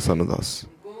Bhagwan's आराधना चाहिए Dasanudas.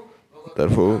 उनको भगवत प्रसाद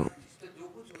Therefore, जिससे जो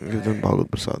कुछ होता give है them Bhagavad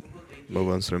Prasad, उनको दे के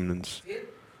Bhagwan's remnants, फिर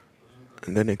भोजन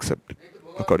and करना then accept it नहीं तो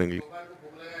भगवान accordingly. भगवान को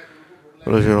भोग लगाए गुरु को भोग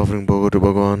Well, if लगाए you're offering Bhoga to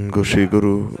Bhagwan, go Shri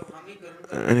Guru, सब हम ही ग्रहण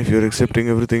करते and if हैं you're हम ही accepting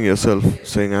everything सब yourself, ही है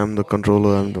saying I'm the और कोई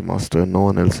controller, नहीं I'm the है master, no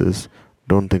one else is,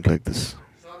 don't think like this.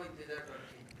 सब इंतजार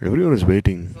करते हैं Everyone is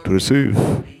waiting to सब कोई receive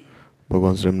उपस्थित नहीं है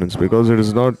Bhagwan's remnants सब because अपनी it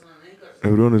is not, आराधना नहीं कर सकते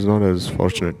everyone is not as किंतु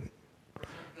fortunate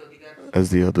प्रसाद के अधिकार as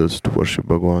the सबको others to worship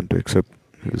Bhagwan, to accept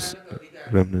his मिठाने का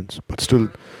अधिकार remnants. But still,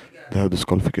 प्रसाद का अधिकार they have this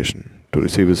qualification to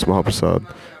receive इसलिए his जब आप Mahaprasad,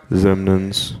 परमात्मा से his अर्चन करते हैं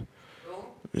remnants,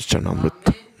 तो his बाद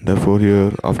Chanamrit. में Therefore,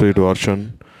 here, आपके after you do वृंदावन के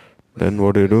Arshan, then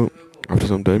what do? वैष्णव को After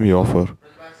some time, you offer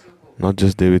ब्रजवासियों को not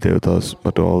just Devi Devatas, भक्तों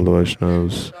but को to all the ज्ञानी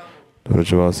Vaishnavas, देवता को the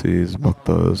Vrajavasis,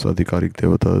 Bhaktas, Adhikarik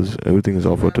Devatas, everything is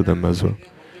offered to them as well.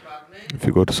 भोग के बाद में If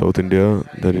you go to South Prasad India,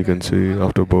 सारी then you जगह can see भगवान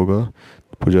after Bhoga,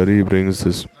 Pujari brings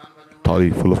this स्थान बने हुए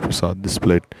thali हैं full of prasad, this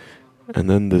plate, को समर्पण and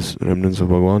then this remnants of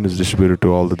Bhagwan is distributed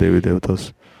to all the Devi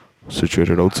Devatas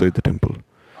situated outside the temple.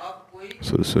 अब कोई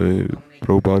So this way, भंग नहीं करता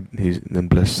Prabhupada, he then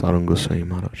blessed Saranga Goswami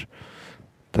Maharaj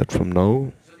that from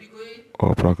now, यदि कोई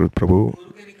O Prakrit Prabhu,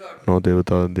 गुरु के निकट no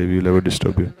Devata, Devi will ever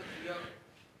disturb you. अत्यंत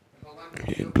प्रिय भगवान को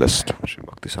He प्रिय होता blessed है Sri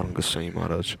Bhakti Saranga Goswami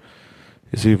Maharaj.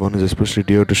 You see, one is especially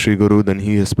dear to Sri Guru, then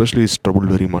he especially is troubled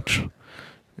very much.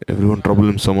 Everyone trouble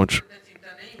him so much. इतने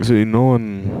चिंता नहीं You see,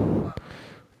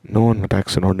 no one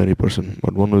attacks an ordinary person,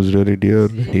 but one who is really dear,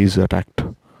 he is attacked.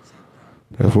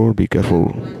 सावधान Therefore, be careful.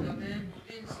 भगवान कहते हैं उस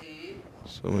दिन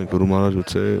से So my Guru Maharaj would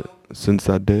say, since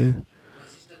that day,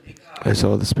 Vashishtha देखा I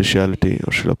saw the speciality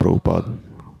of Srila Prabhupada.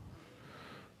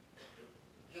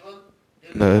 केवल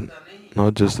देवी That देवता नहीं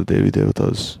not just the Devi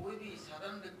Devatas, कोई भी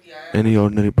साधारण व्यक्ति आया any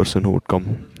ordinary person who would come,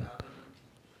 तो उसका आदर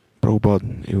करते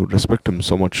Prabhupada, he would respect him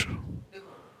so much.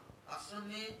 देखो आश्रम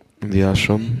में In the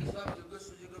ashram, सब योग्य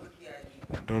सुयोग्य व्यक्ति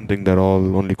आएंगे I don't think that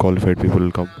all only qualified people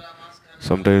will come. खाने वाला मांस खाने वाला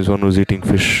Sometimes one who's eating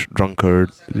fish, drunkard,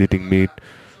 is eating meat,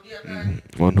 सभी आता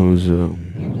है one who's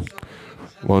किंतु सबके लिए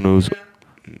प्रसाद one नहीं who's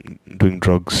गया doing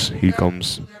drugs, तो he क्या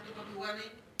comes. उद्धार तो कभी हुआ नहीं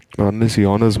But unless he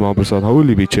honors Mahaprasad, how will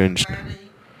he be changed? पाया नहीं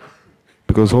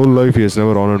Because whole life he has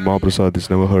never honored Mahaprasad, he's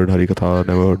never heard Harikatha,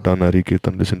 never done Hari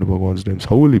Kirtan, listened to Bhagwan's names.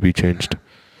 How will he be changed?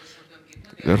 वैष्णव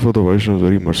कितना दया Therefore, the Vaishnava is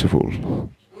very merciful.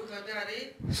 कोई कहते हैं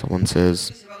अरे Someone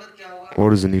says, इसकी सेवागत क्या होगा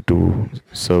what is the need to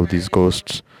serve these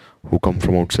ghosts who come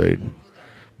from outside? मूर्खता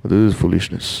है But this is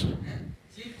foolishness.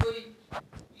 जीव कोई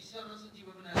ईश्वर रस जीव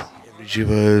अविनाशी Every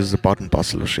jiva is the part and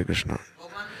parcel of Sri Krishna.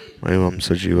 भगवान के Maivam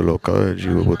Sajiva Loka,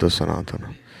 Jiva Bhuta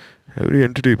Sanatana. Every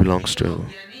entity belongs to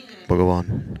ज्ञानी है Bhagavan.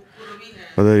 कुकुरमी है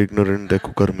Whether ignorant, they're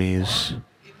kukarmis,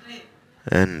 कितने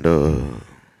and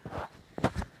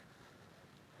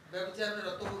व्यभिचार में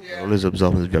रत हो गया always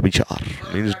observe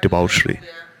Vyabhichar, means debauchery,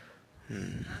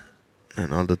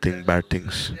 and all the bad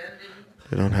things.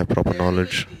 They don't have proper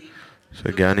knowledge. So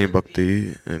Jnani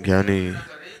Bhakti, Jnani,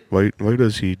 why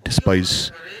does he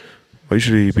despise? Why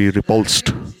should he be repulsed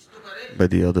कोशिश तो करे by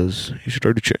the others? He should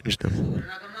try to change them.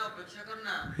 घृणा करना अपेक्षा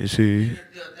करना You see,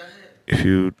 निर्दय होता है if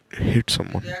you hate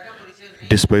someone, दया का परिचय नहीं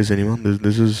despise anyone,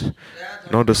 this is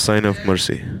Daya not a sign of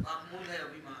mercy. पाप मूल है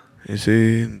अभिमान You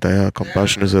see, daya,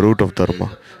 compassion is the root of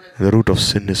dharma. The root of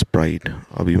sin is pride,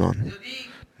 abhiman. यदि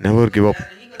Never give up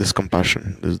this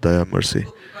compassion, this daya, mercy.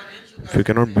 तो कृपा नहीं If you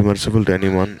cannot be merciful to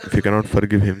anyone, if you cannot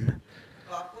forgive him,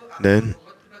 तो आपको आपको then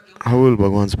भगवत कृपा क्यों how will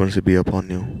Bhagwan's mercy be upon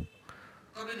you?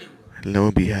 कभी नहीं हुआ It will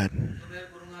never be had. तो मेरे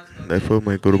गुरु महाराज कहते हैं, Therefore,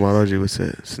 my Guru Maharaj he would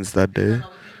say, since that day,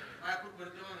 Navdeep Mayapur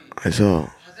परिक्रमा में I saw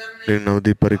हजार during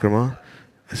Navadip Parikrama,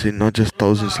 I see not just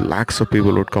thousands, lakhs of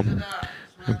people would come.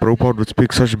 And Prabhupada would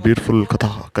speak such beautiful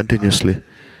katha continuously.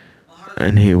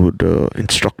 And he would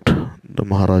instruct the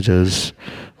Maharajas,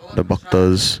 the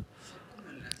Bhaktas,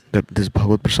 that this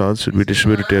Bhagavad Prasad should be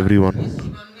distributed to everyone.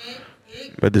 जीवन में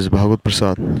एक But this Bhagavad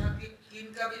Prasad, कीन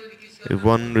का भी यदि किसी का if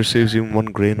one receives even one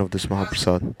grain of this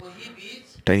Mahaprasad, वही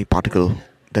बीज tiny particle,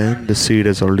 then the seed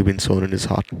has already been sown in his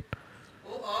heart.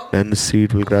 वो अब Then the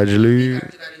seed will gradually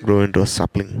grow into a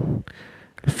sapling,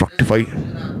 fructify.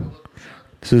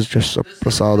 This is just a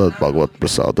prasadat Bhagavad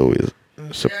Prasado is.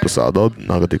 Saprasadat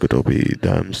Nagadikatopi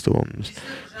Dam Stuvams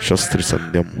Shastri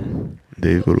Sandhyam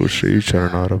De Guru Sri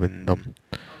Charanaravindam.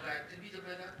 अब गायत्री भी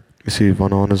जपेगा You see, if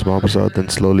one honors Mahaprasad, then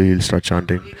slowly he'll start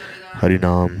chanting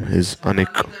Harinam, his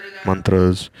Anik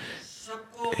mantras.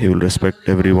 सबको He will respect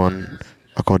everyone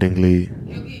accordingly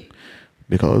क्योंकि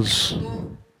because तो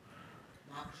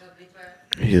महाप्रसाद नहीं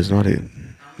पाया he is not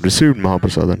received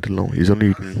Mahaprasad until now. He's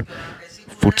only eaten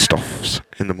foodstuffs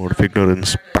in the mode of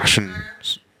ignorance, passion,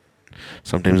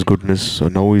 sometimes goodness. So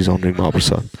now he's honoring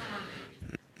Mahaprasad.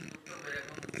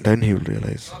 Then he will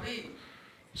realize.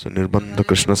 So nirbandha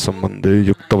Krishna sambandhe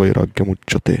yukta vairagyam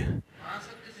uchyate.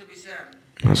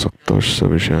 Asaktasya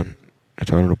vishayan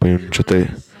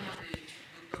etanupayunchate.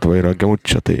 Vairagyam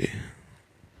uchyate.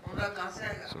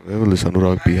 So where will this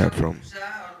anurag be had from?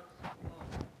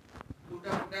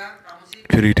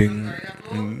 If you're eating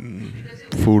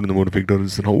food in the mode of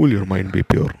ignorance, then how will your mind be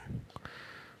pure?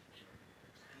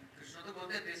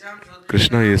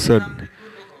 Krishna, he said,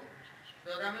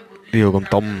 Yogam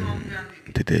tam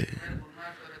tite.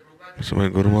 So my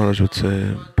Guru Maharaj would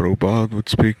say, Prabhupada would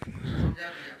speak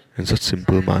in such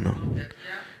simple manner.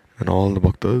 And all the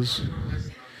bhaktas,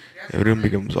 everyone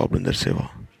becomes absorbed in their seva.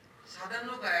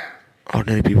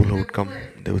 Ordinary people who would come,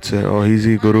 they would say, oh,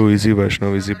 easy Guru, easy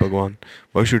Vaishnava, easy Bhagwan.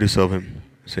 Why should you serve him?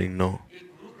 Saying no.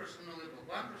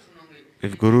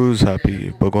 If Guru is happy,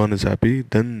 if Bhagwan is happy,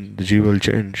 then the jiva will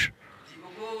change.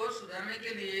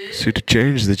 See, to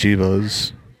change the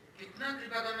jivas,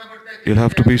 you'll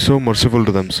have to be so merciful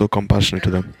to them, so compassionate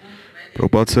to them.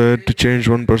 Prabhupada said, to change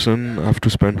one person, I have to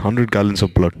spend 100 gallons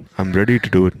of blood. I'm ready to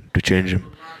do it, to change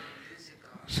him.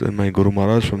 So my Guru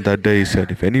Maharaj, from that day, he said,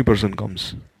 if any person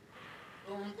comes,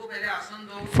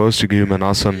 first you give him an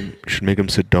asan, you should make him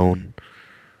sit down.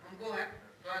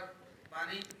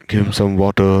 Give him some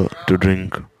water to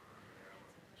drink.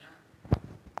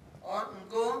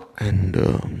 And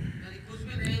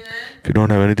if you don't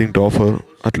have anything to offer,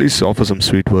 at least offer some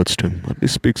sweet words to him. At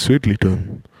least speak sweetly to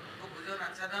him.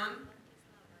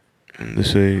 And they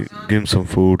say, give him some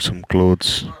food, some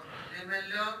clothes,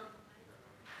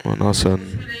 an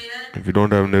asan. If you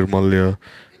don't have nirmalya,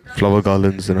 flower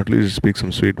garlands, then at least speak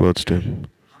some sweet words to him.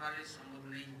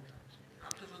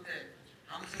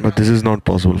 But this is not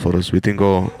possible for us. We think,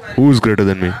 oh, who is greater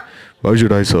than me? Why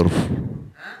should I serve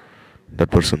that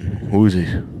person? Who is he?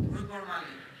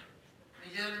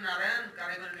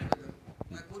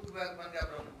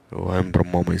 Oh, I am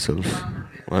Brahma myself.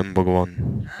 I am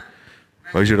Bhagavan.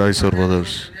 Why should I serve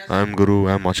others? I am Guru,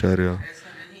 I am Acharya,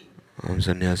 I am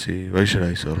Sannyasi. Why should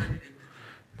I serve?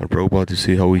 But Prabhupada, you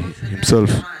see how he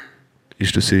himself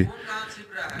used to see,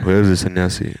 where is the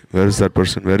sannyasi? Where is that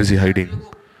person? Where is he hiding?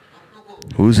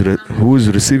 Who is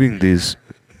receiving these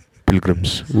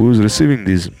pilgrims? Who is receiving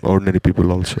these ordinary people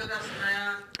also?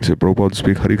 You see, Prabhupada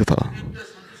speak Harikatha.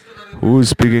 Who is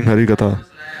speaking Harikatha?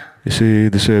 You see,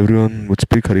 this way everyone would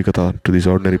speak Harikatha to these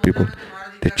ordinary people.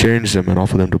 They change them and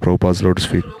offer them to Prabhupada's lotus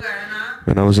feet.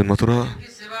 When I was in Mathura,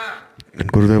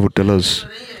 and Gurudev would tell us,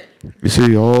 you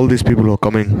see, all these people who are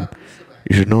coming,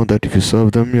 you should know that if you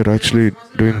serve them, you're actually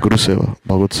doing Guru Seva,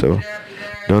 Bhagavad Seva.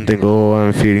 Don't think, oh,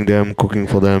 I'm feeding them, cooking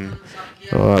for them,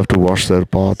 I have to wash their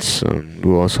pots and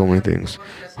do so many things.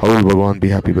 How will Bhagavan be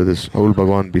happy with this? How will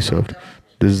Bhagavan be served?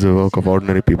 This is the work of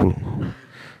ordinary people.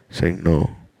 Saying no.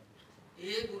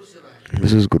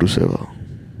 This is Guru Seva.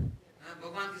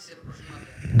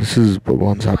 This is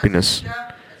Bhagavan's happiness.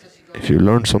 If you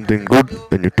learn something good,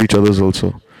 then you teach others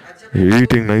also. If you're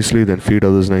eating nicely, then feed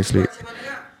others nicely.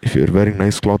 If you're wearing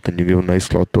nice cloth, then you give a nice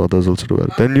cloth to others also to wear.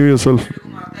 Then you yourself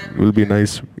will be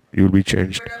nice, you will be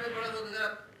changed.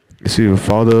 You see, a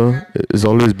father is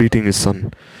always beating his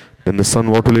son. Then the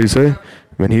son, what will he say?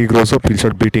 When he grows up, he'll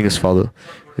start beating his father.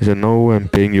 He said, now I'm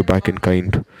paying you back in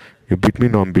kind. You beat me,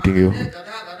 now I'm beating you.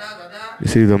 You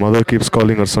see, the mother keeps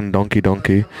calling her son donkey,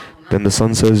 donkey. Then the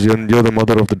son says, you're the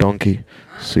mother of the donkey.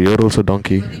 So you're also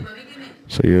donkey.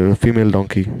 So you're a female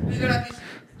donkey.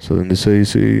 So then they say, you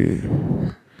see,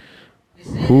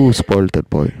 who spoiled that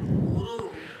boy?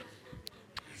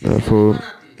 Therefore,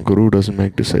 Guru doesn't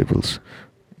make disciples.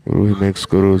 Guru, he makes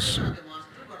gurus.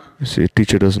 You see, a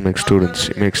teacher doesn't make students,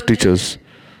 he makes teachers.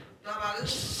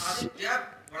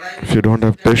 If you don't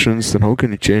have patience, then how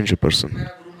can you change a person?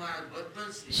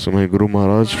 So my Guru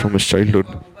Maharaj, from his childhood,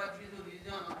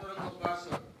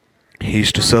 he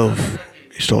used to serve.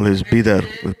 He used to always be there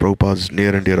with Prabhupada's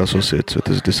near and dear associates, with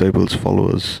his disciples,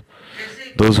 followers.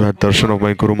 Those who had darshan of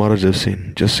my Guru Maharaj have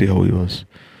seen. Just see how he was.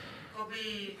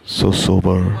 So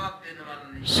sober,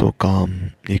 so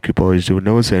calm, equipoised. He would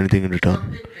never say anything in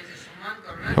return.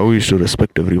 How he used to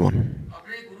respect everyone.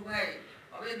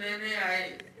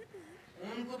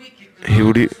 He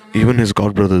would, even his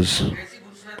god brothers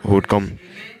who would come,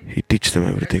 he'd teach them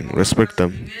everything, respect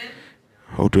them,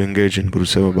 how to engage in Guru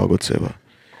Seva, Bhagavad Seva.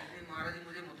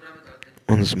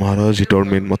 Once Maharaj, he told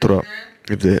me in Mathura,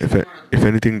 if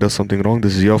anything does something wrong,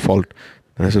 this is your fault.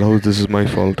 And I said, how this is my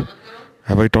fault?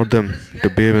 Have I taught them to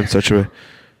behave in such a way?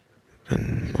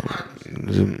 And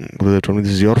Gurudev told me,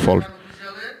 this is your fault.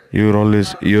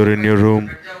 you're in your room,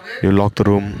 you lock the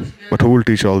room, but who will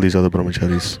teach all these other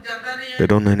brahmacharis? कुछ जानता नहीं They है,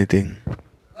 don't know anything.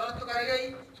 गलत तो करेगा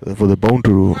ही। So therefore they're bound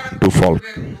to do fault,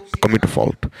 उनको commit a सीखना,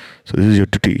 fault. So this is your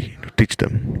duty to teach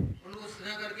them. उनको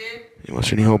स्नेह करके You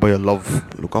must anyhow by your love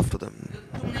look after them,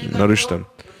 जो तुम नहीं करते nourish हो them.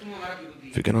 तो तुम हमारा विरोधी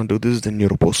If हो। you cannot do this, then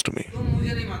you're opposed to me. तुम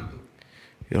मुझे नहीं मानते हो,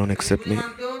 You don't यदि accept मुझे me.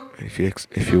 मानते हो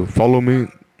If you follow me,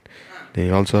 हाँ, then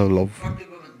you also have love. कर्तव्य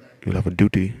बनता है। You'll have a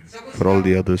duty सबको for all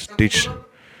the सिखाओ, others. सबको Teach बोलो,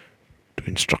 to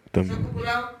instruct सबको them.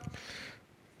 बुलाओ,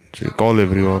 So you call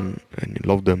everyone and you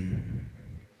love them.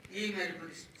 यही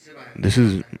मेरी सेवा है। This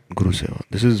is Guru Seva.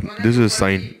 This is a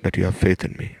sign that you have faith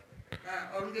in me,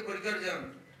 हाँ, और उनके परिकरजन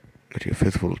that you're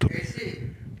faithful to me.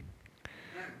 ऐसे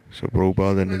हाँ, So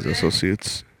Prabhupada and his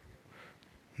associates,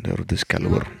 they are of this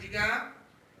caliber. प्रीति का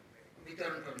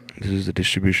वितरण करना। This is the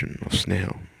distribution of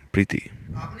Sneha, Preeti.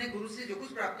 आपने गुरु से जो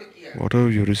कुछ प्राप्त किया, Whatever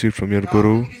you received from your तो आप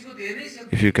Guru, किसी को दे नहीं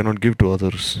सकते, if you cannot give to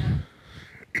others,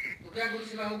 तो क्या गुरु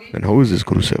सेवा होगी? then how is this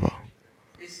Guru Seva?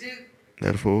 इससे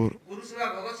Therefore, गुरु सेवा,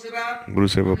 भगवत सेवा, Guru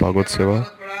Seva, Bhagavad Seva.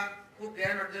 भगवत पढ़ा, खूब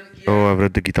ज्ञान अर्जन किया, Oh, I've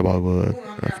read the Gita Bhagavad. खूब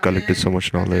हमने I've collected so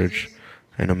much knowledge.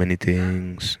 I know many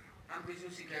things. हम किसी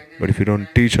को सिखाएंगे But if you don't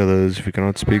teach others, if you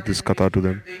cannot speak this katha to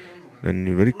them, then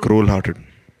you're very cruel-hearted.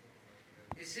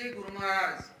 इससे गुरु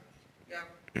महाराज या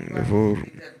Therefore,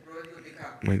 प्रभु को दिखा,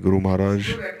 my Guru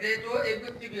Maharaj, तो बैठ गए तो एक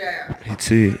व्यक्ति भी आया, he'd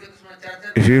say,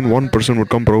 if even one person would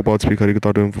come, Prabhupada speak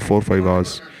Harikatha to him for 4 or 5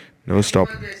 hours, never stop.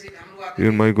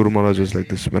 Even my Guru Maharaj was like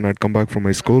this. When I'd come back from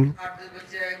my school,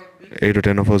 8 or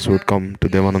 10 of us would come to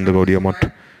Devananda Gaudiya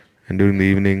Math. And during the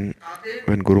evening,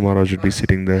 when Guru Maharaj would be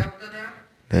sitting there,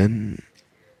 then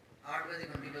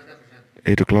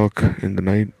 8 o'clock in the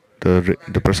night, the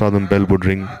prasadam bell would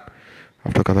ring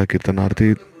after Katha Kirtan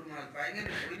Arti.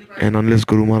 And unless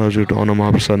Guru Maharaj would honor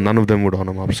Mahaprasad, none of them would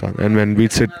honor Mahaprasad. And when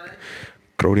we'd sit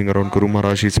crowding around Guru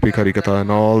Maharaj, he'd speak Harikatha,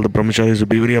 and all the brahmacharis would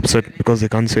be very upset because they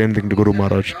can't say anything to Guru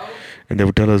Maharaj. And they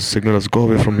would tell us, signal us, go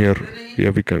away from here. We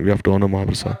have to honor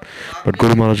Mahaprasad. But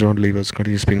Guru Maharaj would not leave us,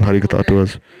 continue speaking Harikatha to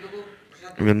us.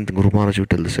 Even Guru Maharaj would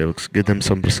tell the sevaks, give them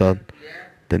some prasad.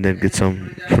 Then they'd get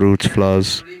some fruits,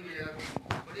 flowers.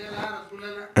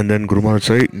 And then Guru Maharaj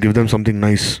say, give them something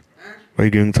nice. Why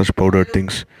giving such powdered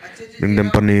things? Bring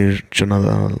them paneer, chana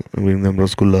dal, bring them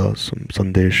rasgulla, some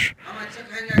sandesh.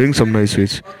 Bring some nice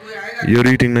sweets. You're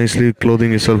eating nicely,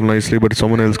 clothing yourself nicely, but if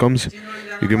someone else comes,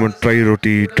 you give them try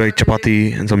roti, try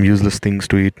chapati, and some useless things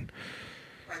to eat.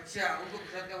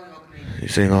 You're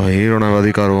saying, oh, you don't have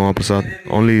adhikar over Mahaprasad.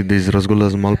 Only these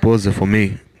rasgullas and malpuas are for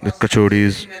me. The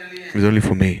kachodis is only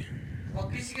for me.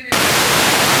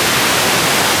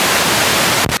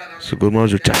 So Guru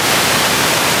Maharaj would chat.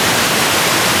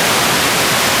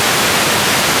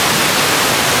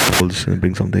 All this and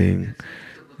bring something,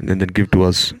 and then they'd give to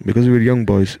us because we were young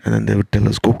boys, and then they would tell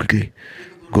us, go quickly.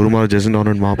 Guru Maharaj hasn't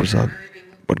honored Mahaprasad,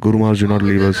 but Guru Maharaj do not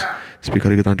leave us. Speak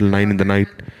Harikatha until 9 in the night.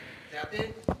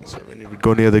 So when we would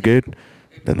go near the gate,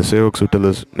 then the sevaks would tell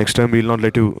us, next time we'll not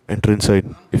let you enter inside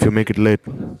if you make it late.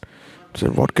 So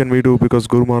what can we do because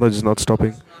Guru Maharaj is not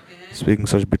stopping speaking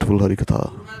such beautiful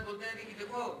Harikatha?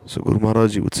 So Guru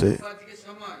Maharaj would say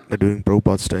that during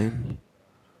Prabhupada's time,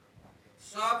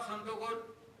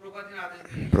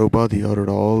 Prabhupada he ordered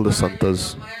all the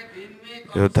santas.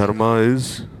 Your dharma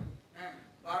is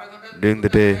during the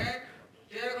day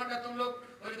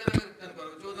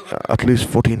at least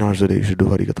 14 hours a day you should do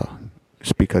Harikatha.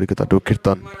 Speak Harikatha, do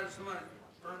Kirtan.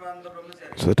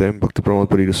 So the time Bhakti Pramod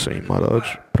Puri Goswami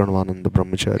Maharaj, Pranavananda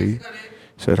Brahmachari,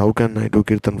 said, how can I do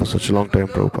Kirtan for such a long time,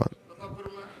 Prabhupada?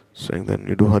 Saying, then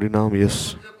you do Harinam,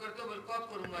 yes.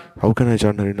 How can I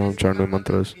chant Harinam, chant my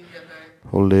mantras?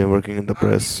 Whole day working in the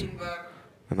press,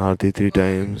 and Aarti 3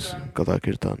 times, Katha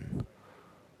Kirtan.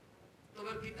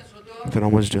 Then how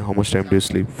much time do you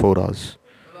sleep? 4 hours.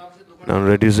 Now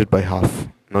reduce it by half.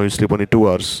 Now you sleep only 2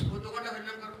 hours.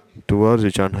 2 hours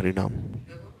you chant Harinam.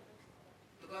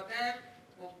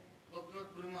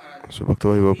 So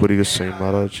Bhaktivinoda Puri Goswami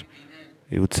Maharaj,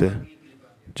 he would say,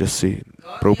 just see,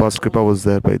 Prabhupada's Kripa was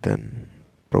there by then.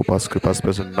 Prabhupada's Kripa is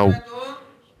present now.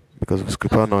 Because of his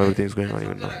Kripa, now everything is going on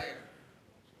even now.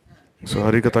 So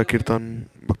Harikatha Kirtan,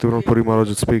 Bhaktivinoda Puri Maharaj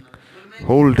would speak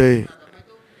whole day,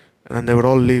 and then they would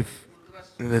all leave.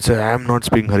 And they'd say, I am not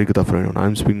speaking Harikatha for anyone, I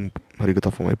am speaking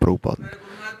Harikatha for my Prabhupada,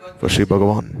 for Sri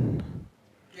Bhagavan.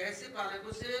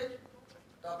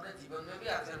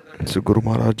 So Guru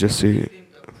Maharaj just say,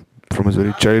 from his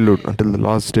very childhood until the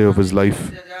last day of his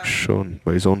life, shown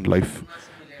by his own life,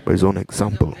 by his own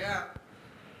example.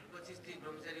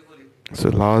 So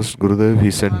last Gurudev,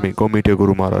 he sent me, go meet your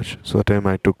Guru Maharaj. So that time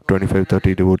I took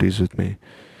 25-30 devotees with me.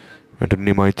 Went to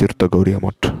Nimai Tirtha Gaudiya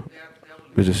Math.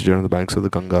 We just stood on the banks of the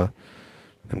Ganga.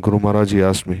 And Guru Maharaj, he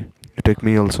asked me, take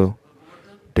me also, और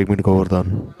Govardhan take me to हाँ, Govardhan.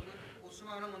 मतलब उस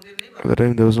समय हमारा मंदिर नहीं At बना the था।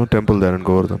 time, there was no temple there in हाँ,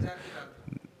 Govardhan. 2004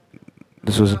 की बात है।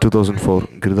 This तो was in आपको कहाँ 2004.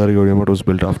 रहेंगे? Giridhari Gaudiya Math was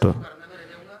built मैं after. सब करने में रह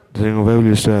जाऊंगा। Saying, where will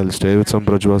you stay? I'll stay with some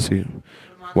Brajvasi. फिर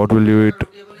माँ What को will you बोला eat?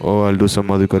 रोटी बोली Oh, I'll do some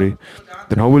रोटी और madhukari. वो जहाँ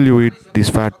Then तक how will you eat खाने सब these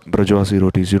fat सब Brajvasi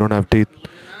rotis? You don't have teeth.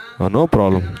 बोले ना No रहेगा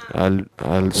problem. ना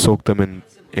I'll soak them हाथ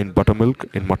से in मटक के buttermilk,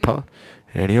 रोटी in खाएंगे matha.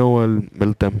 Anyhow, I'll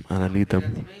milk them and I'll eat बेराती them.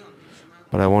 में ही उस समय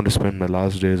But I want to spend my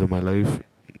last days of my life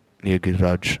near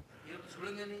Giriraj. ये तो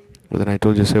छोड़ेंगे नहीं। But then I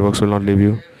told you, Sevaks will not leave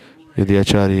you. है गुरु You're है the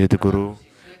Acharya, you're the हजार Guru. शिष्य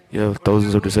You have बढ़िया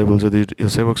thousands of कोई नहीं disciples, so your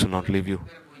Sevaks will not leave you.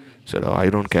 मेरा कोई नहीं He said, oh, I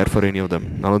don't care सब for any सबके of हैं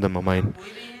them. None of them are हमारा mine.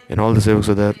 कोई नहीं है And all the Sevaks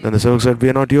are कोई there. नहीं Then the Sevaks said, we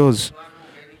are not yours. विद्वान हो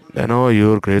ज्ञानी गुणी Then, oh,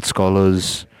 you're great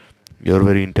scholars. You're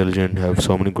very intelligent, have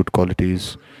so many good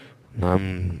qualities.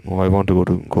 I want to go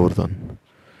to Govardhan. ये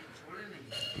छोड़े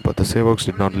नहीं But the Sevaks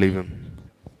did not छोड़ेंगे leave नहीं him.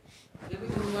 ये भी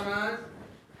गुरु महाराज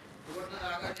गोवर्धन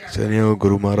आकर के So आश्रम anyhow, में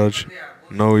Guru सेवा Maharaj, कर दिया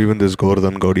वो now even this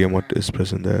Govardhan Gaudiya हैं Math is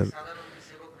present there. साधारण उनके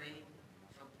सेवक नहीं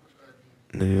सब कुछ कर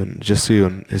दिए You just see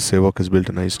his Sevak has built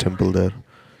a nice temple there.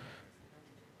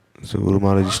 So Guru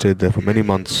Maharaj और stayed there for धीरे many धीरे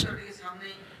months. गुरु तट के सामने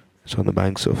ही It's on the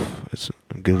banks of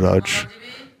Govardhan Giriraj, महाराज जी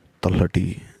भी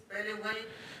Talhati. पहले वहीं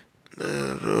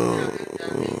There, जाते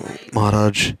ही वहीं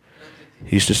Maharaj, रहते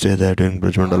he used to stay there doing थे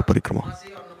Brajmandal और Parikrama. वहाँ से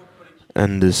ही अन्नकूट परिक्रमा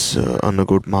And this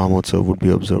Annakut Mahamotsav would be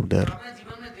observed तो there. आपने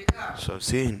जीवन में देखा So I've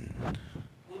seen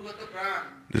गुरुगत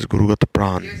प्राण this Gurugata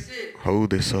Pran, कैसे how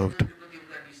they गोवर्धन served. के प्रति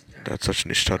उनका निष्ठा है That's such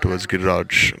nishtha towards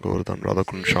Giriraj, Govardhan,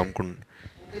 Radhakund, इसलिए Shamkund.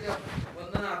 उनके जब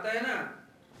वंदना आता है ना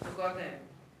तो कहते हैं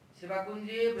सेवा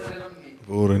कुंजी ब्रजरम्य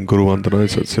Gaur and Guru Vandana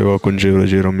Sat Seva Kunji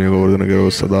Vraji Ramya Govardhana Giro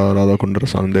Sada Radha Kundra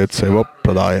Sandet Seva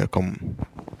Pradayakam.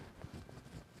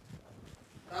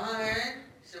 कहाँ है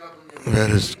सेवा कुंज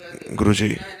Where is Guruji?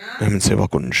 है ना I'm in Seva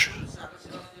Kunj. सागर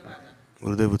सेवा कुंज में आ जाना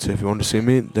Gurudev would say, if you want to see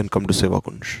me, then come to Seva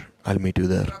Kunj. I'll meet you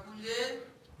there. सेवा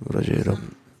कुंज Vraji Ram,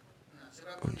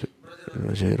 सेवा कुंज ब्रजरम्य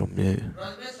Vraji Ramya.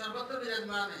 ब्रज में सर्वत्र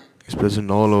विराजमान है He's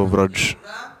present all over Vraj.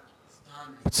 पूरा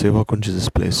स्थान है But Seva Kunj is this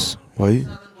place. Why?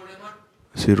 साधन घोड़े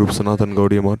मठ See, Rup Sanatan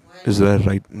Gaudiya Math is there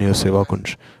right near Seva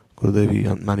Kunj.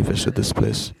 Gurudev manifested this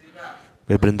place. कृपा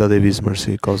Where Brinda Devi's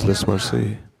mercy, causeless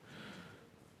mercy.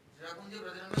 Seva Kunj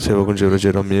ब्रजरम्य Seva Kunj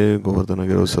Vraji Ramya Govardhana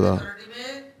Giro Sada. Authority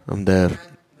में I'm there मैं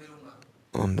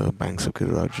मिलूंगा on the banks of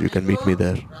Giriraj. You can meet me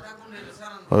there. Radha Kund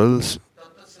रसानंद Or else,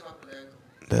 तत्त सेवा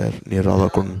प्रदायक there near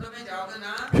Radhakund. कुंड में जाओगे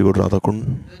ना If you go to Radhakund,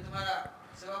 तो तुम्हारा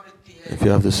सेवा वृत्ति है if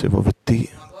you have the Seva Vritti,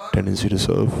 tendency to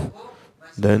serve,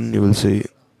 then you will see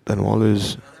that I'm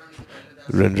always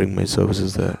rendering my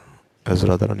services there as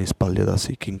Radharani's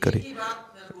Palyadasi Kinkari की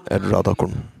बात at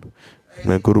Radhakund.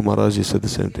 My Guru Maharaj, he said the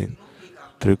same thing.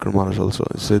 Trikul Maharaj also.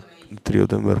 He said the three of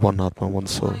them were one Atma, one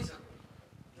soul.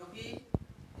 क्योंकि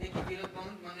एक विनोद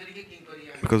मंजरी की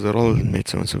किंकरियां हैं Because they're all made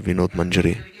sounds of Vinod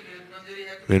Manjari. मंजरी की विनोद मंजरी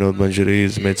है Vinod Manjari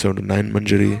is made sound of 9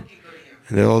 Manjari. किंकरियां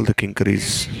And they're all the Kinkaris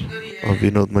Kinkari है of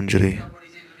Vinod Manjari.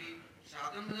 बड़ी से जुड़ी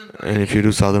साधन भजन And if you do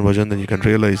sadhan bhajan, then you can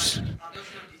realize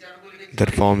आदर्श विचार को लेकर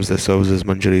that forms their service as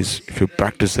manjaris. If you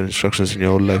practice their instructions in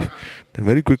your whole life, then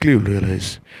very quickly you'll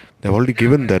realize they've already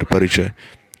given their parichaya.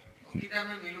 Gita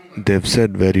में मिलूंगा They've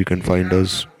said where you can find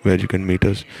us, where you can meet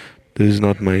us. This is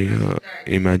not my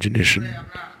imagination.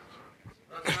 अपना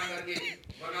रचना करके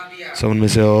बना दिया Someone may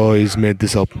say, oh, he's made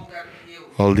this up, लोग किए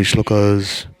हो all these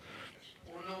shlokas.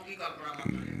 उन लोगों की कल्पना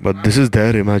मात्र है But this is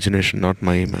their imagination, not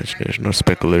my imagination or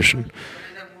speculation.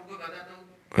 Ganesh मूर्ख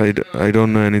गधा तो I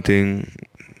don't know anything,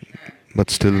 but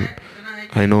still इतना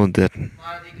है I know that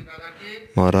महाराज जी की प्रकार के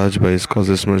Maharaj, by his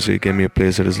causeless mercy, gave me a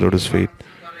place at his lotus feet.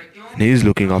 कर रहे क्यों And he is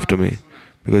looking after me.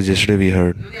 Because yesterday we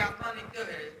heard यदि आत्मा नित्य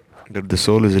है that the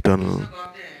soul is eternal.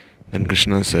 कहते हैं And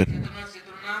Krishna said,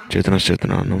 Chetna चेतनाम Chetanas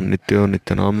Chetananam, Nityo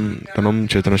Nityanam, Tanam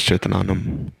Chetanas Chetananam.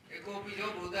 एको भी जो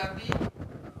बोधाती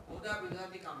बोधा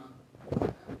विधाती कामन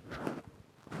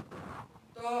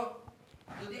तो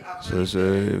यदि आत्मा So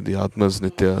if the Atma is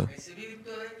Nitya, ऐसे भी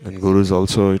नित्य है then Guru is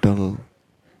also eternal.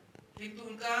 किंतु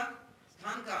उनका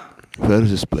स्थान कहाँ Where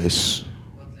is his place?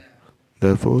 बदलाया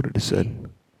Therefore it is said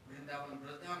Vrindavan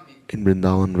Brajdham में in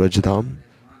Vrindavan Rajdham,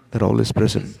 they're always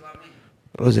present. सेवा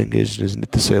में Always engaged in his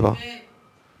Nitya Seva. में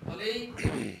भले ही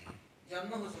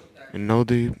जन्म हो सकता है And now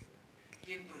the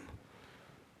किंतु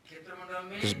क्षेत्र मंडल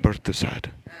में his birth is had.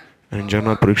 हैं, And in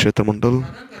Jagannath Parikshetra Mandal,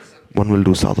 साधन कर सकते one will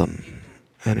do sadhan.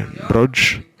 And in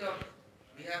Braj,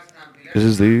 नित्य विहार स्थान विलास this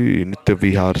is the Nitya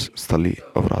Vihar Sthali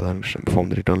of Radha and Krishna, perform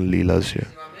the eternal Leelas here.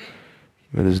 सेवा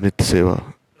में Where his Nitya Seva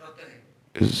रहते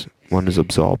हैं is, one is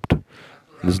absorbed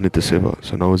in his Nitya Seva.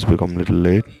 So now it's become a little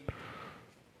late.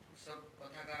 सब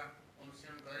कथा का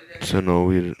अनुसरण कर ही रहे So now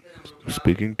we're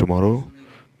speaking. Tomorrow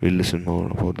we'll listen more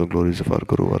about the glories of our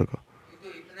Guru Varga.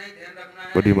 किंतु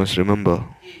But you must remember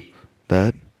कि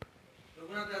that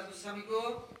Raghunath दास गोस्वामी को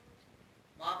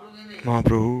महाप्रभु ने नहीं,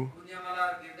 Mahaprabhu, कुंजमाला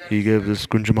और Girdhari he gave this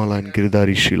Kunjamala and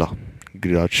Giridhari Shila,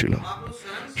 Giriraj Shila. महाप्रभु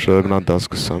स्वयं Sri सेवा Raghunath Das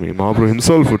Goswami. Mahaprabhu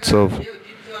himself would serve. ये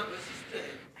दिव्य और वैशिष्ट है।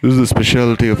 This is the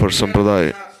speciality of our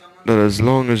Sampradaya, that as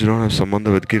long as you don't have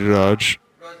sambandha with Giriraj,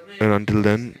 and until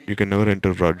then, you can never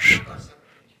enter Vraj.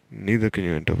 Neither can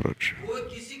you enter Vraj. कोई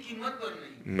किसी कीमत पर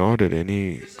नहीं, Not at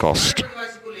any cost.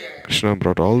 ब्रजवासी को ले आया, Krishna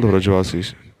brought all the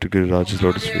Vrajavasis to Giriraj's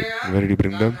lotus feet. And where did he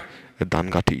bring them? At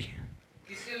Dangati.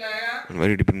 किससे लाया? And where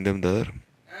did he bring them there?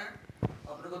 हैं?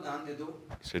 अपने को दान दे दो।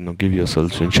 He said, no, give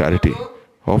yourselves in charity.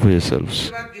 Offer yourselves.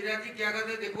 उसके बाद गिरिराज जी क्या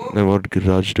करते देखो? Then what did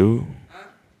Giriraj do? हैं?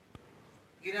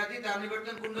 गिरिराज जी दान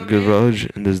निवर्तन कुंड में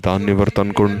Giriraj, in this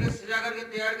Dhanyavartan Kund, सजा करके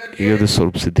तैयार करके he gave this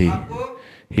Sarup Siddhi. आपको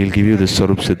He'll give you this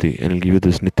Sarup Siddhi and he'll give you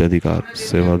this Nityadhikar,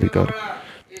 Sevadhikar.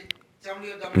 ये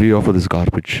चमड़ी और दम We offer this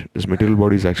garbage. This material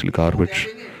body is actually garbage.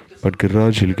 But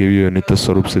Giriraj, he'll give you a Nitya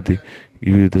Sarup Siddhi,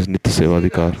 give you this Nitya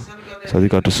Sevadhikar.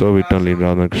 Sadhikar to serve eternally in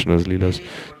Radha Krishna's Leelas.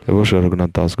 Therefore, Sri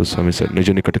Raghunath Das Goswami said,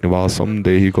 Nija Nikat Nivasam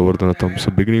Dehi Govardhanatam.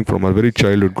 So beginning from our very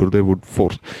childhood, Gurudev would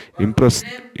force, impress,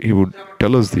 he would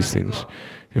tell us these things,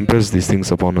 impress these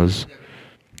things upon us.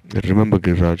 That remember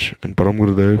Giriraj. And Param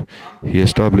Gurudev, he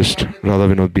established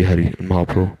Radha Vinod Bihari in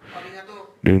Mahaprabhu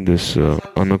during this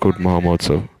Annakut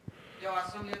Mahamotsav. जब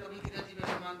आश्रम लिया तभी गिरिराज जी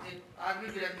विराजमान थे, आज भी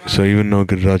विराजमान So even now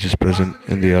Giriraj is present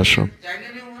in the ashram. जाएंगे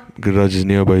नहीं हुआ Giriraj is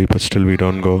nearby, but still we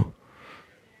don't go.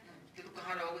 कि तुम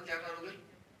कहाँ रहोगे क्या करोगे?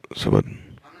 So but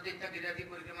हमने तो इतना गिरिराज जी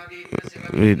परिक्रमा दी, इतना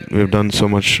सेवा we've done so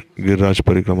much Giriraj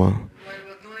Parikrama. तुम्हारे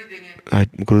को क्यों नहीं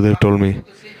देंगे? Gurudev told me,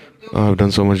 तो सही कभी तो I've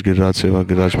done so much Giriraj Seva,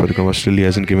 Giriraj Parikrama, still he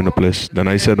hasn't given a place. Then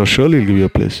I said, oh, surely he'll give you a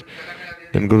place.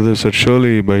 Then Gurudev said,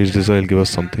 surely by his desire he'll give us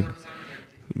something.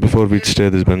 Before we'd stay,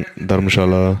 there's been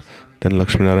Dharmshala, then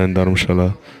Lakshmi Narayan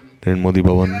Dharmshala, then Modi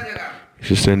Bhavan. You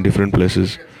should stay in different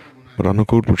places. But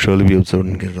Annakut would surely be observed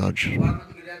in Giriraj. बाद में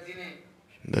तो गिरिराज जी ने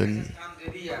Then स्थान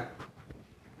दे दिया,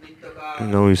 नित्य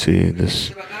का now you see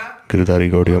this सेवा का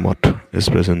Giridhari Gaudiya Math is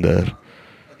present there,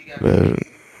 अधिकार where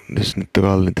this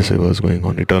Nityakal Nitya Seva is going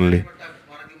on eternally.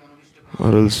 महाराज जी मनोविष्ट का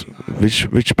Or else,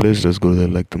 which place does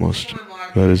Gurudev like the most?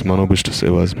 Where his Manobhishta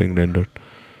Seva is being rendered.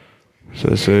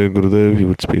 So I say, Gurudev, he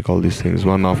would speak all these things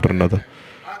one after another.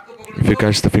 If you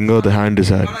catch the finger, the hand is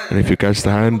had. And if you catch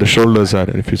the hand, the shoulder is had.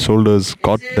 And if your shoulder is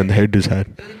caught, then the head is had.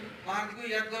 महाराज को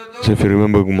याद करो तो So if you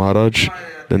remember Maharaj,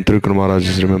 then Trivikram Maharaj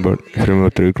is remembered. If you remember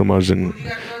Trivikram Maharaj, then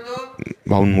याद करो तो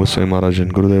Bhavan Goswami Maharaj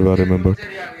and Gurudev are remembered.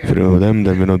 If you remember them,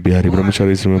 then Vinod Bihari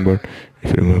Brahmachari is remembered.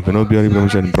 If you remember Vinod Bihari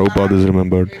Brahmachari, then Prabhupada is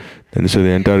remembered. Then so the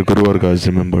entire Guru Varga is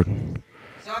remembered.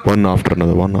 One after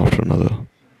another, one after another.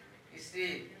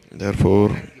 इससे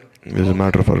Therefore, it is a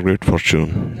matter of our great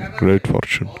fortune. Great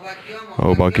fortune.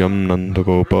 Aubhagyam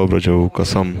Nandagopa Vrajau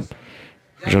Kasam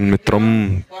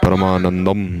Janmitram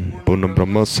Paramanandam Purnam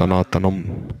Brahma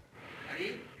Sanatanam.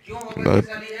 That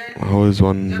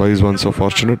why is one so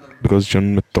fortunate? Because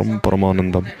Janmitram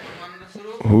Paramanandam.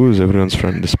 Who is everyone's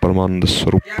friend? This Paramananda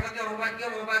Swarup. क्या कहते हो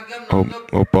भाग्य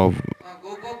Opa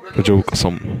गोपो Vrajau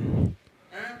Kasam.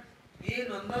 ये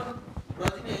नंदन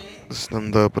ब्रज में This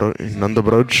Nanda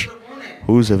Braj. कौन है?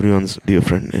 Who is everyone's dear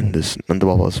friend in this Nanda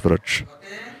Baba's Vraj?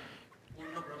 कहते हैं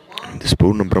पूर्ण ब्रह्म This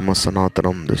Purna Brahma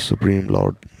Sanatanam, the Supreme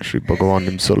Lord, Sri Bhagavan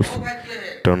himself, भाग्य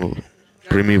है eternal,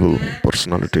 primeval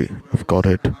personality of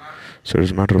Godhead. So it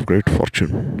is a matter of great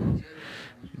fortune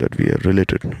that we are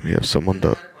related. We have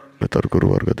sambandha with our Guru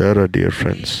Varga. They are our dear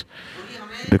friends.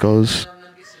 Because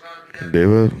they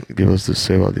will give us this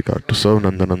Sevadhikar to serve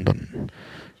Nandanandan.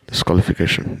 This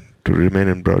qualification to remain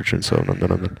in Braj and serve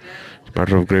Nandanandan. It's a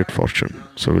matter of great fortune.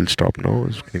 So we'll stop now.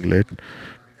 It's getting late.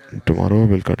 And tomorrow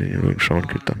we'll continue doing Shravan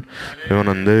Kirtan.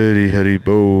 Devanandari Hari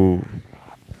Bo.